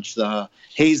crunch, the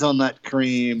hazelnut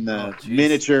cream, the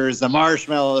miniatures, the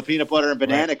marshmallow, the peanut butter and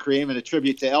banana cream, and a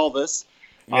tribute to Elvis.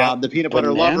 Yeah. The peanut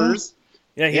butter lovers.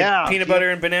 Yeah, he had peanut butter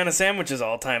and banana sandwiches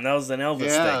all the time. That was an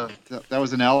Elvis thing. That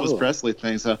was an Elvis Presley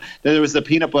thing. So there was the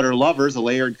peanut butter lovers, a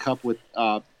layered cup with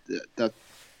the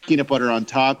peanut butter on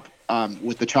top.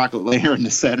 With the chocolate layer in the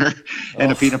center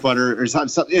and the peanut butter or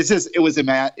something.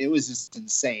 It was just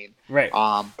insane. Right.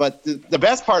 But the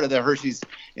best part of the Hershey's,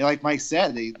 like Mike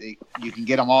said, you can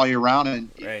get them all year round, and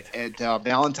at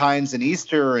Valentine's and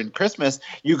Easter and Christmas,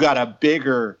 you got a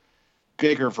bigger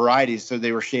variety. So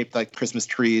they were shaped like Christmas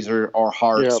trees or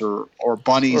hearts or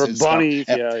bunnies and bunnies.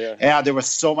 stuff. Yeah. There was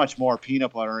so much more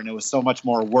peanut butter, and it was so much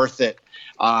more worth it.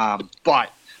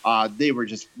 But they were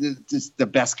just the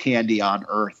best candy on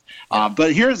earth.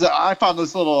 But I found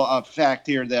this little fact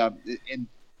here that in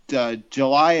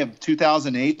July of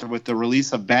 2008, with the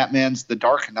release of Batman's The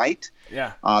Dark Knight,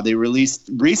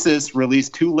 Reese's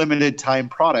released 2 limited time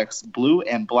products, blue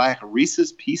and black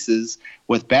Reese's Pieces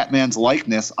with Batman's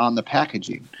likeness on the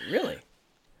packaging. Really?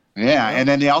 Yeah, and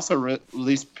then they also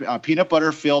released peanut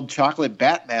butter-filled chocolate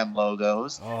Batman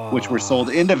logos, which were sold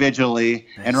individually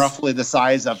and roughly the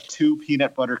size of 2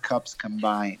 peanut butter cups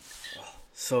combined.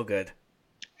 So good.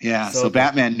 Yeah, so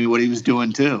Batman knew what he was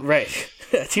doing too. Right.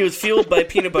 He was fueled by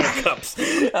peanut butter cups.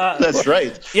 That's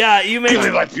right. Yeah, you mentioned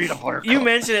peanut butter. You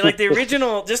mentioned it, like the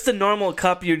original, just the normal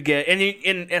cup you'd get, and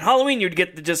in Halloween you'd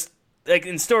get like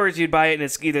in stores you'd buy it and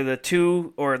it's either the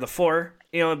 2 or the 4.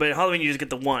 But in Halloween you just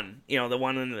get the 1, the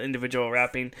one in the individual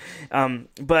wrapping.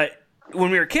 But when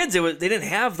we were kids, they didn't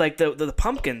have like the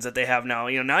pumpkins that they have now.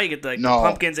 Now you get the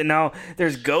pumpkins, and now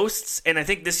there's ghosts. And I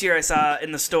think this year I saw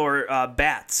in the store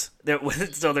bats.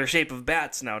 So they're shape of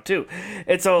bats now too.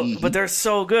 And so, but they're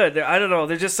so good. I don't know.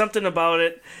 There's just something about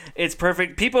it. It's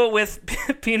perfect. People with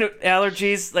peanut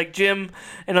allergies, like Jim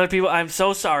and other people, I'm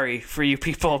so sorry for you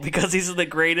people because these are the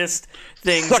greatest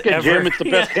things Suck it, ever. Jim. It's the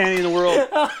best candy in the world.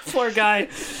 Poor guy.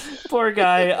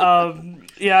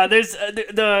 Yeah, there's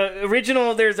the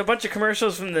original. There's a bunch of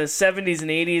commercials from the 70s and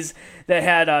 80s that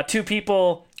had 2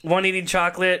 people, one eating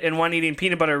chocolate and one eating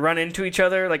peanut butter, run into each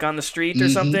other like on the street or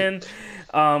something.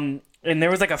 And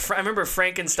there was like I remember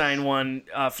Frankenstein one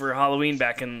for Halloween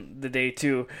back in the day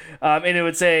too, and it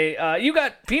would say, "You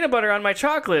got peanut butter on my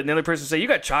chocolate," and the other person would say, "You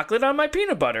got chocolate on my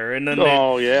peanut butter," and then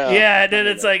and then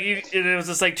it's like it was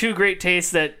just like 2 great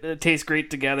tastes that taste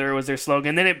great together was their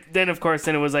slogan. Then of course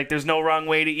it was like, "There's no wrong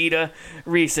way to eat a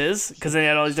Reese's," because they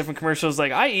had all these different commercials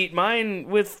like, "I eat mine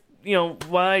with while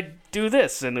I do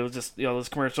this," and it was just those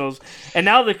commercials. And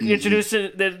now introduced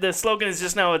the slogan is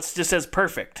just now it just says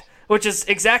perfect. Which is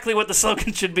exactly what the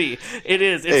slogan should be. It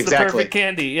is. It's the perfect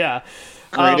candy. Yeah.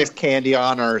 Greatest candy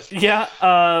on earth. Yeah.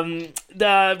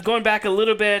 Going back a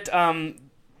little bit, the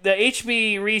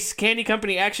HB Reese Candy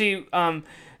Company actually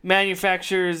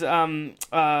manufactures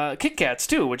Kit Kats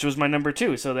too, which was my number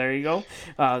 2. So there you go.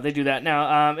 They do that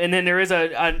now. And then there is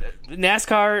a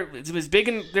NASCAR. It was big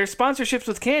in their sponsorships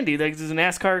with candy. Like there's a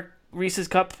NASCAR Reese's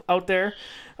Cup out there.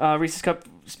 Reese's Cup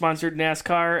sponsored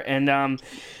NASCAR, and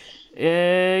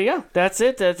yeah, that's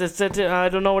it. That's it. I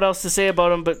don't know what else to say about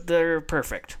them, but they're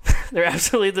perfect. They're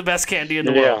absolutely the best candy in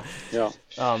the world. Yeah.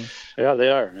 Yeah, they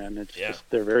are, man. It's just,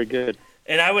 they're very good.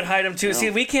 And I would hide them too. See,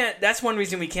 we can't. That's one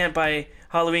reason we can't buy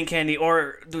Halloween candy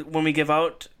or when we give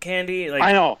out candy. Like,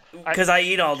 I know, because I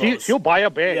eat all those. He'll buy a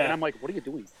bag, and I'm like, "What are you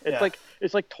doing?"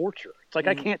 It's like torture. It's like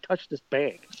I can't touch this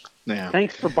bag. Yeah.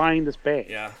 Thanks for buying this bag.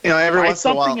 Yeah. Every once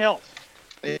in a while, something else.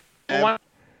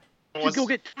 You go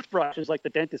get toothbrushes like the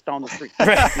dentist down the street,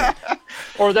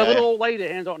 or that little old lady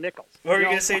that hands out nickels. What were you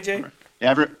gonna say, Jay?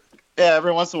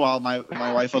 Every once in a while, my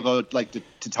wife will go like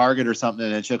to Target or something,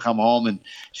 and she'll come home and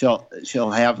she'll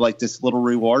have like this little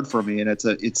reward for me, and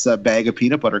it's a bag of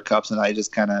peanut butter cups, and I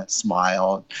just kind of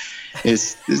smile.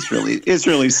 It's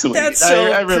really sweet. That's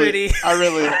so pretty. I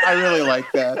really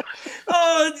like that.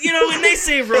 Oh, when they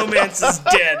say romance is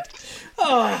dead.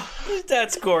 Oh,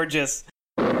 that's gorgeous.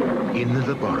 In the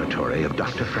laboratory of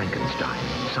Dr. Frankenstein,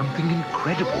 something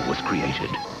incredible was created.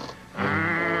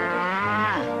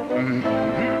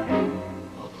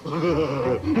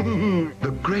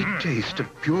 The great taste of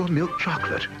pure milk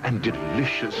chocolate and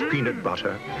delicious peanut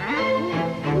butter.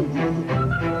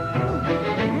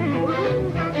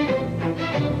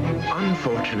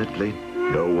 Unfortunately,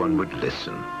 no one would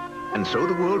listen. And so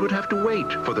the world would have to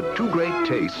wait for the 2 great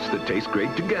tastes that taste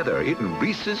great together in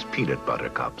Reese's Peanut Butter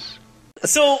Cups.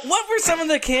 So, what were some of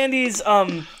the candies?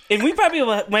 And we probably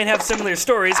might have similar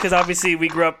stories because obviously we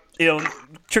grew up,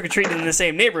 trick or treating in the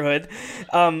same neighborhood.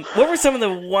 What were some of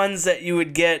the ones that you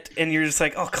would get, and you're just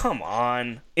like, oh, come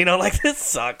on, like this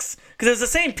sucks? Because it was the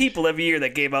same people every year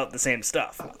that gave out the same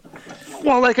stuff.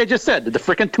 Well, like I just said, the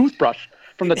freaking toothbrush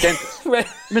from the dentist. Right.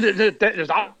 I mean,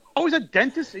 there's always a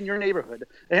dentist in your neighborhood.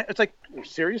 It's like,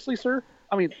 seriously, sir?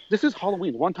 I mean, this is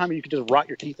Halloween. One time you could just rot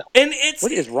your teeth out. And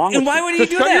what is wrong with you? And why would he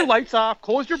do shut that? Your lights off,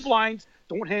 close your blinds,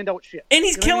 don't hand out shit. And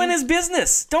he's killing his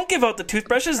business. Don't give out the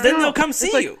toothbrushes, then they'll come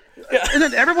see you. Yeah. And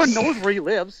then everyone knows where he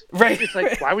lives. Right. It's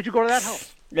like, why would you go to that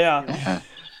house? Yeah.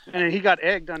 And he got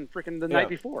egged on freaking the night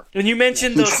before. And you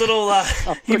mentioned those little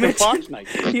you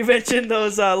mentioned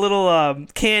those little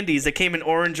candies that came in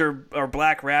orange or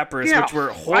black wrappers, which were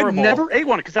horrible. I never ate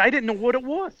one because I didn't know what it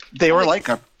was. They were like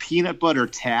a peanut butter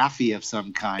taffy of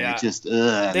some kind. Yeah. It just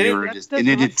and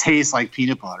it did taste like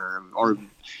peanut butter or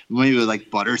maybe like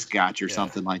butterscotch or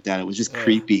something like that. It was just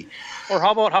creepy. Or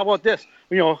how about this?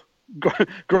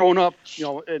 Growing up,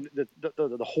 and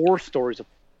the horror stories of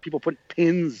people put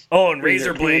pins. Oh, and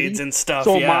razor blades and stuff.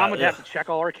 So Mom would have to check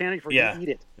all our candy before you eat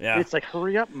it. Yeah. And it's like,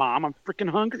 hurry up, Mom! I'm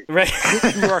freaking hungry. Right.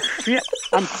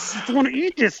 I'm going to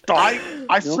eat this stuff.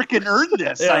 I freaking earned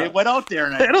this. Yeah. I went out there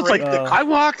and it's like I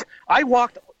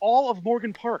walked all of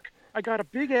Morgan Park. I got a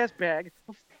big ass bag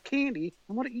of candy.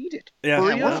 I want to eat it. Yeah.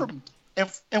 Hurry up.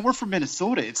 And we're from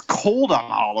Minnesota. It's cold on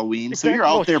Halloween, so you're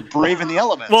out there braving the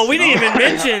elements. Well, we didn't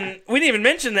even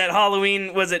mention that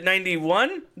Halloween was at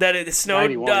 91. That it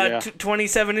snowed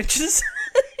 27 inches.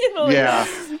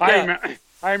 I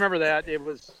remember that. It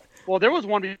was there was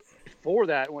one before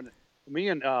that when me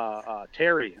and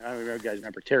Terry. I don't know if you guys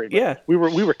remember Terry. But we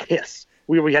were Kiss.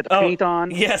 We had the paint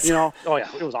on. Yes. Oh yeah,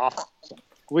 it was awful. So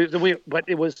we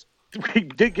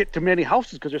did get to many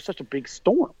houses because there's such a big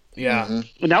storm. Yeah.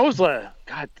 Mm-hmm. And that was late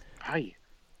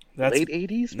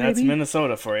 80s. That's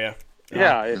Minnesota for you.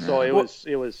 Yeah. So it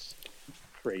was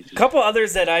crazy. A couple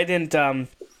others that I didn't.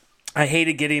 I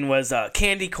hated getting was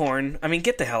candy corn. I mean,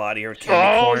 get the hell out of here with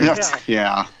candy corn.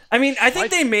 Yeah. I mean, I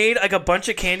think they made like a bunch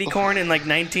of candy corn in like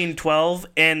 1912,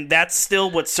 and that's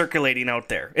still what's circulating out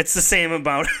there. It's the same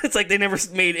amount. It's like they never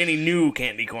made any new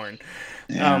candy corn.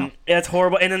 Yeah. It's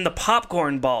horrible. And then the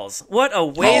popcorn balls. What a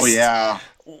waste. Oh, yeah.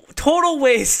 Total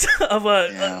waste of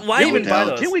a. Why even buy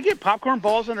those? Didn't we get popcorn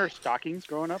balls in our stockings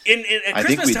growing up? At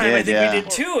Christmas time, I think we did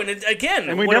too.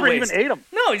 And we never even ate them.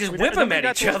 No, you just whip them at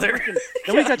each other.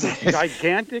 Then we got these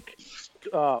gigantic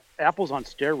apples on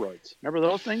steroids. Remember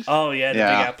those things? Oh yeah, the big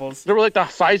apples. They were like the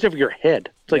size of your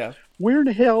head. It's like, where in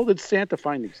the hell did Santa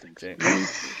find these things?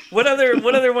 What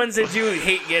other ones did you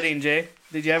hate getting, Jay?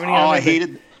 Did you have any?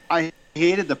 I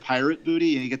hated the pirate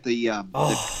booty, and you get the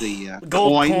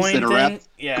gold coins that are wrapped.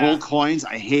 Yeah. Gold coins.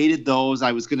 I hated those.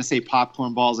 I was going to say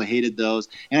popcorn balls. I hated those,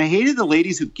 and I hated the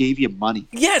ladies who gave you money.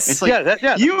 Yes, it's like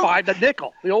you buy the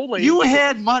nickel. The old lady. You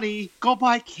had money. Go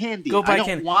buy candy. I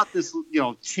don't want this,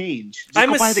 change. Just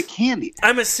go buy the candy.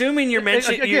 I'm assuming you're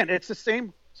mentioning again. It's the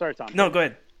same. Sorry, Tom. No, go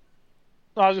ahead.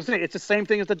 I was going to say, it's the same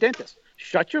thing as the dentist.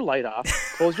 Shut your light off,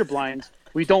 close your blinds.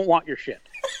 We don't want your shit.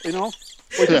 You know?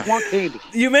 We just want candy.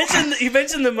 You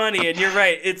mentioned the money, and you're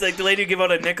right. It's like the lady who gave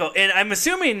out a nickel. And I'm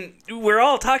assuming we're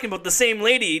all talking about the same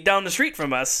lady down the street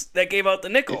from us that gave out the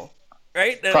nickel,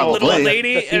 right? The Probably. little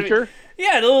lady. The teacher?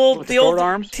 Yeah, the old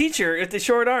arms? teacher with the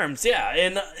short arms. Yeah,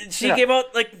 and she gave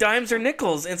out like dimes or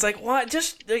nickels. And it's like, what?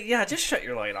 Just shut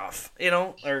your light off, you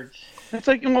know? Or it's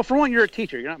like, well, for one, you're a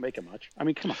teacher. You're not making much. I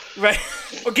mean, come on. Right?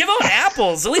 Or give out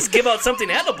apples. At least give out something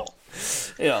edible.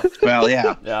 Yeah. Well,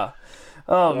 yeah. Yeah.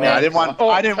 Oh man, I didn't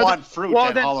want fruit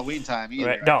at then, Halloween time either.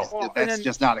 Right, no. That's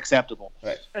just not acceptable.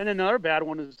 Right. And another bad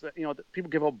one is that that people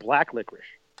give out black licorice.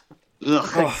 Ugh.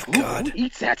 Oh God! Who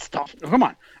eats that stuff? Come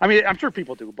on. I mean, I'm sure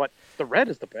people do, but the red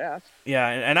is the best. Yeah,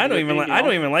 and I don't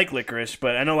even like licorice,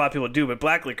 but I know a lot of people do. But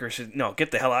black licorice,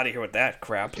 get the hell out of here with that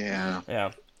crap. Yeah.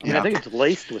 Yeah. I mean, I think it's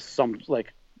laced with some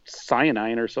like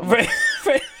cyanide or something.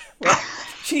 Right.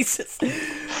 Jesus.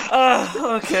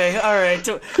 Okay. All right.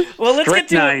 So, well, let's get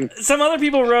to some other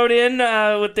people wrote in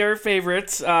with their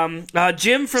favorites.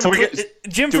 Jim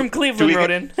from Cleveland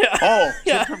wrote in.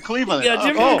 Jim from Cleveland. Yeah,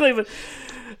 Jim from Cleveland.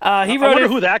 He wrote I wonder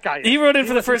who that guy is. He wrote in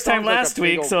for the first time last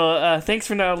week, so thanks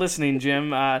for not listening,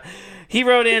 Jim. He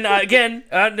wrote in again.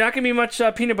 Not gonna be much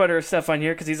peanut butter stuff on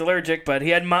here because he's allergic, but he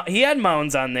had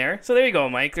mounds on there. So there you go,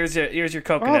 Mike. Here's your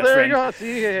coconut. Oh, there friend. you go.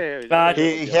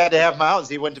 See, he had to have mounds.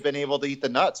 He wouldn't have been able to eat the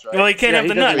nuts, right? Well, he can't have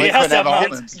the nut. He has to have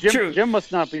almonds. Jim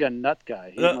must not be a nut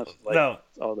guy. He must like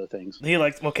all the things. He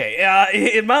likes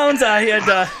in mounds.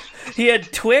 He had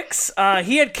Twix.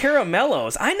 He had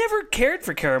caramellos. I never cared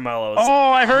for caramellos.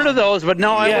 Oh, I heard of those, but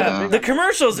no, the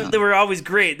commercials they were always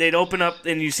great. They'd open up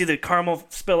and you see the caramel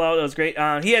spill out. It was great.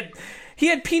 He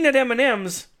had peanut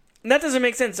M&Ms. And that doesn't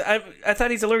make sense. I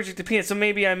thought he's allergic to peanuts, so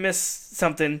maybe I missed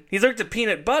something. He's allergic to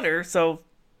peanut butter, so.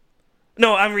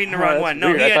 No, I'm reading the wrong one.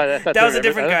 No, that was a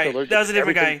different guy. That was a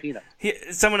different guy.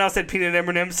 Someone else had peanut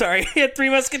M&Ms. Sorry, he had Three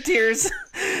Musketeers.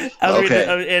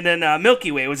 And then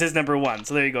Milky Way was his number one.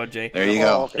 So there you go, Jay. There you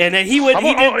go. And then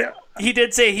he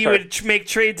did say he would make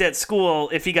trades at school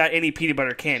if he got any peanut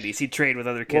butter candies. He'd trade with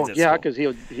other kids at school. Yeah, because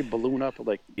he'd balloon up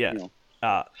like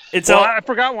I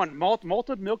forgot one.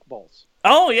 Malted milk balls.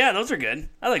 Oh yeah, those are good.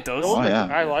 I like those.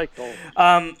 I like those.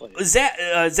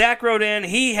 Zach wrote in.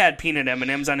 He had peanut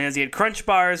M&Ms on his. He had Crunch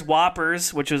Bars,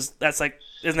 Whoppers, isn't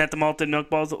that the malted milk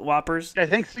balls? Whoppers. I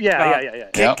think. Yeah.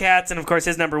 Kit Kats, and of course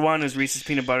his number one was Reese's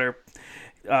peanut butter.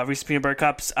 Reese's peanut butter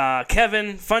cups.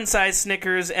 Kevin, fun size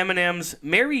Snickers, M&Ms,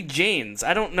 Mary Jane's.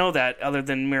 I don't know that other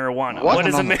than marijuana. What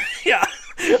is a yeah?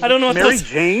 I don't know what Mary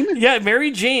Jane. Yeah,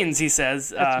 Mary Jane's. He says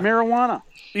that's marijuana.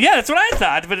 Yeah, that's what I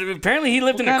thought, but apparently he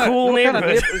lived in a cool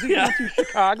neighborhood. Is he going to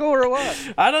Chicago or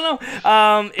what? I don't know.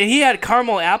 And he had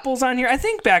caramel apples on here. I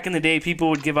think back in the day people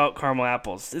would give out caramel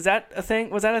apples. Is that a thing?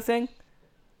 Was that a thing?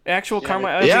 Actual caramel?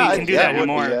 I don't think you can do that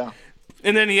anymore.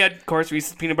 And then he had, of course,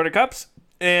 Reese's peanut butter cups.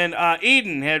 And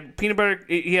Aiden had peanut butter.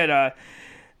 He had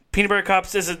peanut butter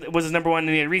cups. This was his number one.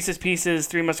 And he had Reese's Pieces,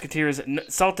 Three Musketeers,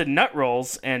 salted nut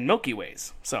rolls, and Milky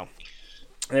Ways. So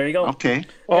there you go. Okay.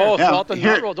 Oh, salted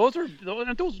nut rolls.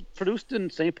 Aren't those produced in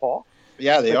St. Paul?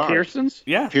 Yeah, they are. Pearson's?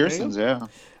 Yeah. Pearson's, yeah.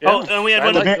 Oh, and we had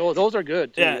one. Those are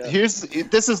good, too. Yeah.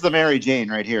 This is the Mary Jane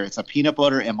right here. It's a peanut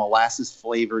butter and molasses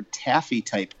flavored taffy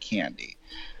type candy.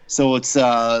 So it's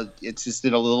just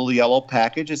in a little yellow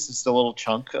package. It's just a little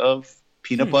chunk of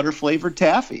peanut butter flavored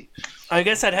taffy. I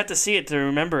guess I'd have to see it to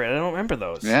remember it. I don't remember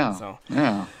those. Yeah. So.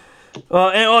 Yeah.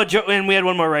 Joe, and we had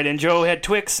one more right in. Joe had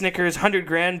Twix, Snickers, 100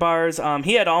 Grand bars.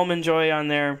 He had Almond Joy on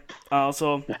there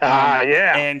also.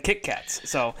 Yeah. And Kit Kats.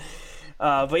 So,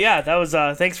 but yeah, that was.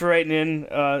 Thanks for writing in.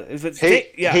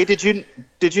 Hey, did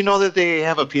you know that they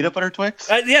have a peanut butter Twix?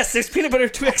 Yes, there's peanut butter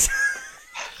Twix.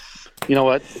 You know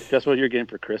what? Guess what you're getting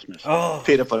for Christmas? Oh,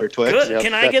 peanut butter Twix. Good. Yep,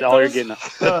 Can I get all those? You're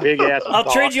getting a big ass.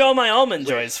 I'll trade you all my Almond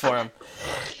Joys for them.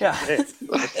 Yeah. Hey,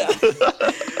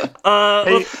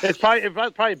 it's probably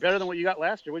better than what you got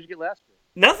last year. What did you get last year?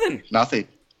 Nothing.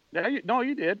 Yeah,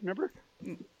 you did. Remember?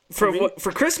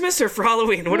 For Christmas or for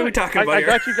Halloween? What are we talking about here?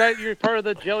 I got you're part of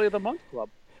the Jelly of the Month Club.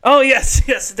 Oh yes,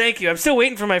 thank you. I'm still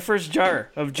waiting for my first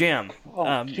jar of jam. Oh,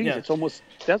 jeez, it's almost.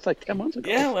 That's like 10 months ago.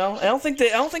 Yeah, well, I don't think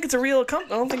it's a real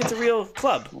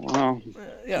club. Well,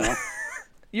 yeah. No.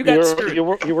 You got screwed. You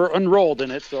were unrolled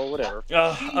in it, so whatever.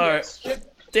 All right.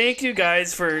 Thank you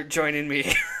guys for joining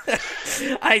me.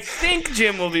 I think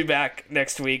Jim will be back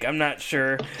next week. I'm not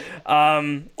sure.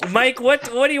 Mike, what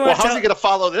do you want to tell? How's he going to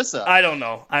follow this up? I don't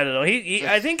know.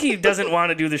 I think he doesn't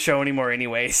want to do the show anymore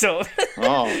anyway. So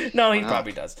no, he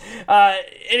probably does.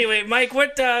 Anyway, Mike,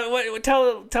 what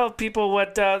tell people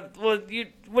what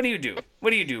What do you do?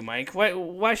 What do you do, Mike? Why should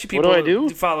What people do I do?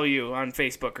 follow you on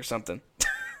Facebook or something?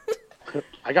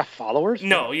 I got followers?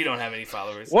 No, you don't have any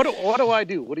followers. What do I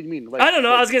do? What do you mean? Like, I don't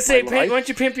know. I was gonna say, my why life? don't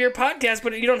you pimp your podcast?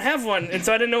 But you don't have one, and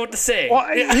so I didn't know what to say. Well,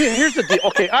 here's the deal.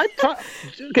 Okay,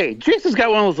 okay, Jason's got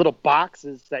one of those little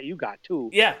boxes that you got too.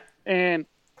 Yeah. And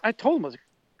I told him, I was like,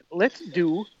 let's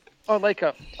do like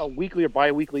a weekly or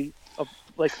bi-weekly of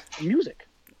like music.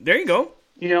 There you go.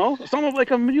 You know, something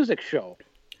like a music show.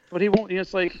 But he won't.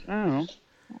 It's like, I don't know.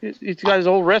 He's got his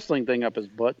old wrestling thing up his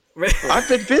butt. I've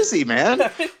been busy, man.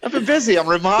 I've been busy. I'm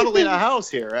remodeling a house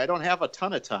here. I don't have a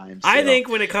ton of time. So. I think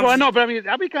when it comes, well, I know, but I mean,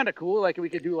 that'd be kind of cool. Like we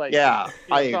could do like, yeah, you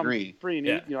know, I agree. Free and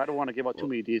eat. You know, I don't want to give out too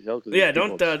many details. Yeah,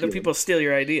 don't people steal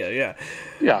your idea? Yeah.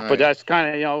 Yeah, Right. but that's kind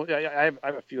of, you know, I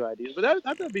have a few ideas, but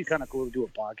that'd be kind of cool to do a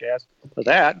podcast for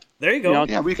that. There you go. You know,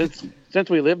 Yeah, we could. since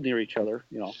we live near each other,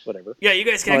 you know, whatever. Yeah, you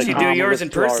guys can Like, actually do we're yours just in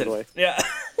 2 hours person. away. Yeah.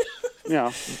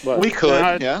 Yeah, but We could,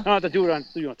 I yeah. don't have to do it on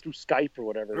through Skype or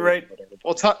whatever. Right. Whatever.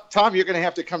 Well, Tom, you're going to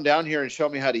have to come down here and show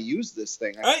me how to use this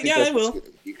thing. Think yeah, that's I what's will.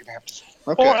 gonna- You're going to have to.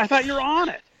 Okay. Oh, I thought you were on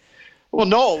it. Well,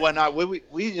 no. When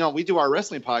we do our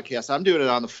wrestling podcast, I'm doing it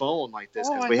on the phone like this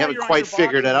because I we thought haven't you were on quite your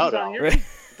figured it box out. and he's on your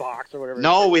box or whatever.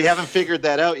 No, we haven't figured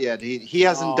that out yet. He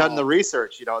hasn't done the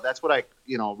research. You know, that's what I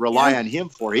rely on him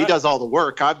for. He does all the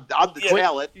work. I'm the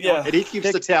talent, and he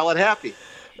keeps the talent happy.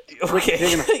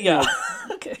 Okay. Yeah.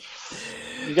 Okay.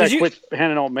 You guys quit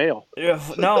handing out mail. Yeah,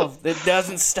 no, it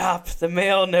doesn't stop. The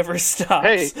mail never stops.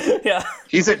 Hey. Yeah.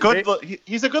 He's a good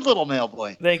little mail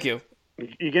boy. Thank you.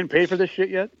 You getting paid for this shit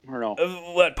yet, or no?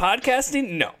 What,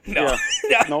 podcasting? No. Yeah.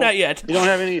 No, not yet. You don't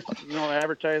have any,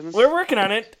 advertisements? We're working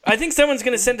on it. I think someone's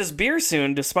going to send us beer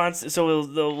soon to sponsor.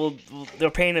 So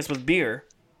they're paying us with beer.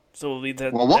 So we'll leave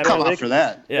that. Well, we'll come up for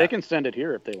that. Yeah. They can send it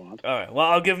here if they want. All right. Well,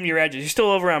 I'll give them your address. You're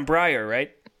still over on Briar,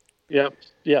 right? Yep.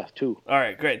 Yeah, 2. All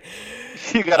right. Great.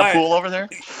 You got a pool over there?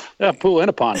 Yeah, pool and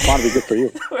a pond. Pond would be good for you.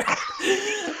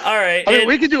 All right. I mean,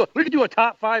 we could do a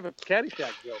top 5 of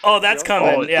Caddyshack jokes. Oh, that's coming.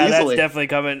 Oh, yeah, easily. that's definitely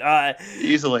coming.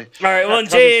 Easily. All right. Well,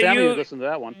 Cousin Jay, Sammy you would listen to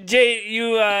that one. Jay,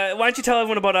 you why don't you tell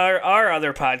everyone about our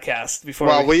other podcast before?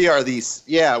 Well, we are these.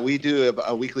 Yeah, we do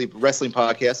a weekly wrestling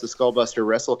podcast, the Skullbuster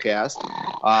WrestleCast.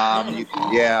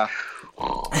 Yeah.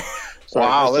 Sorry,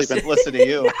 Wow, I'm listen sleeping. to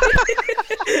you.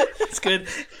 It's good.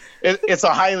 It's a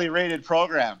highly rated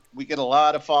program. We get a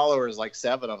lot of followers, like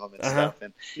 7 of them and stuff.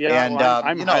 And Yeah, and well,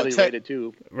 I'm highly rated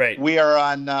too. Right. we are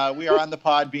on the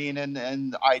Podbean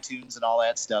and iTunes and all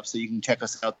that stuff. So you can check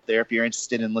us out there if you're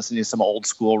interested in listening to some old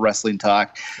school wrestling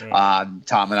talk. Tom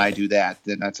and I do that,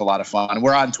 and that's a lot of fun.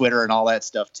 We're on Twitter and all that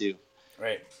stuff too.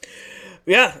 Right.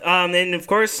 Yeah. And of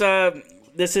course,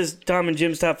 this is Tom and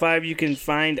Jim's Top 5. You can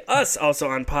find us also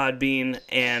on Podbean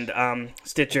and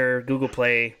Stitcher, Google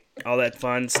Play, all that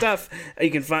fun stuff.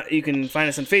 You can find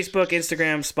us on Facebook,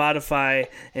 Instagram, Spotify,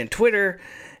 and Twitter.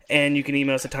 And you can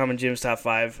email us at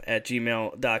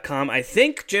tomandjimstop5@gmail.com. I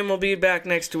think Jim will be back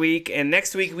next week. And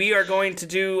next week we are going to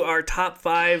do our top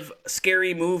 5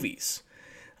 scary movies.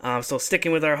 So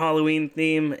sticking with our Halloween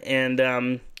theme. And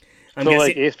I'm guessing,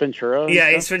 like Ace Ventura? and Yeah,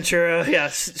 stuff? Ace Ventura. Yeah,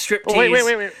 strip tease. Oh,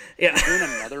 wait. Yeah. Doing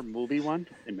another movie one?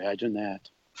 Imagine that.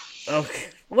 Okay.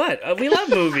 What? We love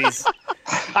movies.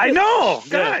 I know!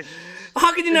 Yeah. God!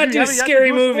 How can you not do have to scary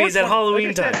do a movies sports at one, Halloween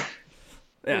like I said. time?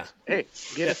 Yeah. Hey,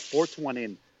 get a sports one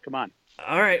in. Come on.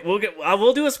 All right,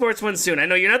 we'll do a sports one soon. I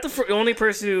know you're not the only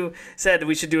person who said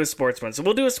we should do a sports one, so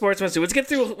we'll do a sports one soon. Let's get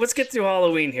through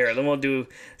Halloween here, then we'll do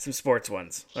some sports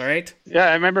ones. All right? Yeah,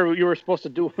 I remember you were supposed to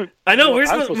do. I know we're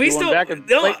supposed to do one back in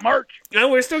late March. No,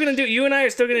 we're still gonna do. You and I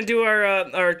are still gonna do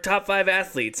our top 5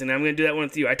 athletes, and I'm gonna do that one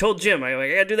with you. I told Jim I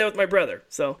gotta do that with my brother.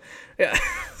 So yeah,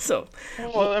 so.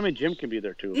 Well, I mean, Jim can be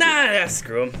there too. Nah,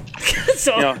 screw him.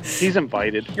 So you know, he's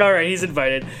invited. All right, he's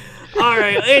invited. All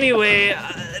right. Anyway,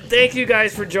 thank you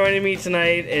guys for joining me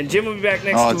tonight, and Jim will be back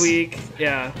next week.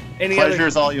 Yeah. Pleasure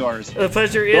is all yours. The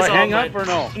pleasure is Do I all hang mine. up or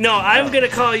no? No, I'm gonna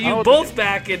call you both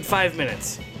back in 5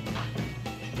 minutes.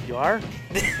 You are?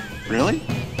 Really?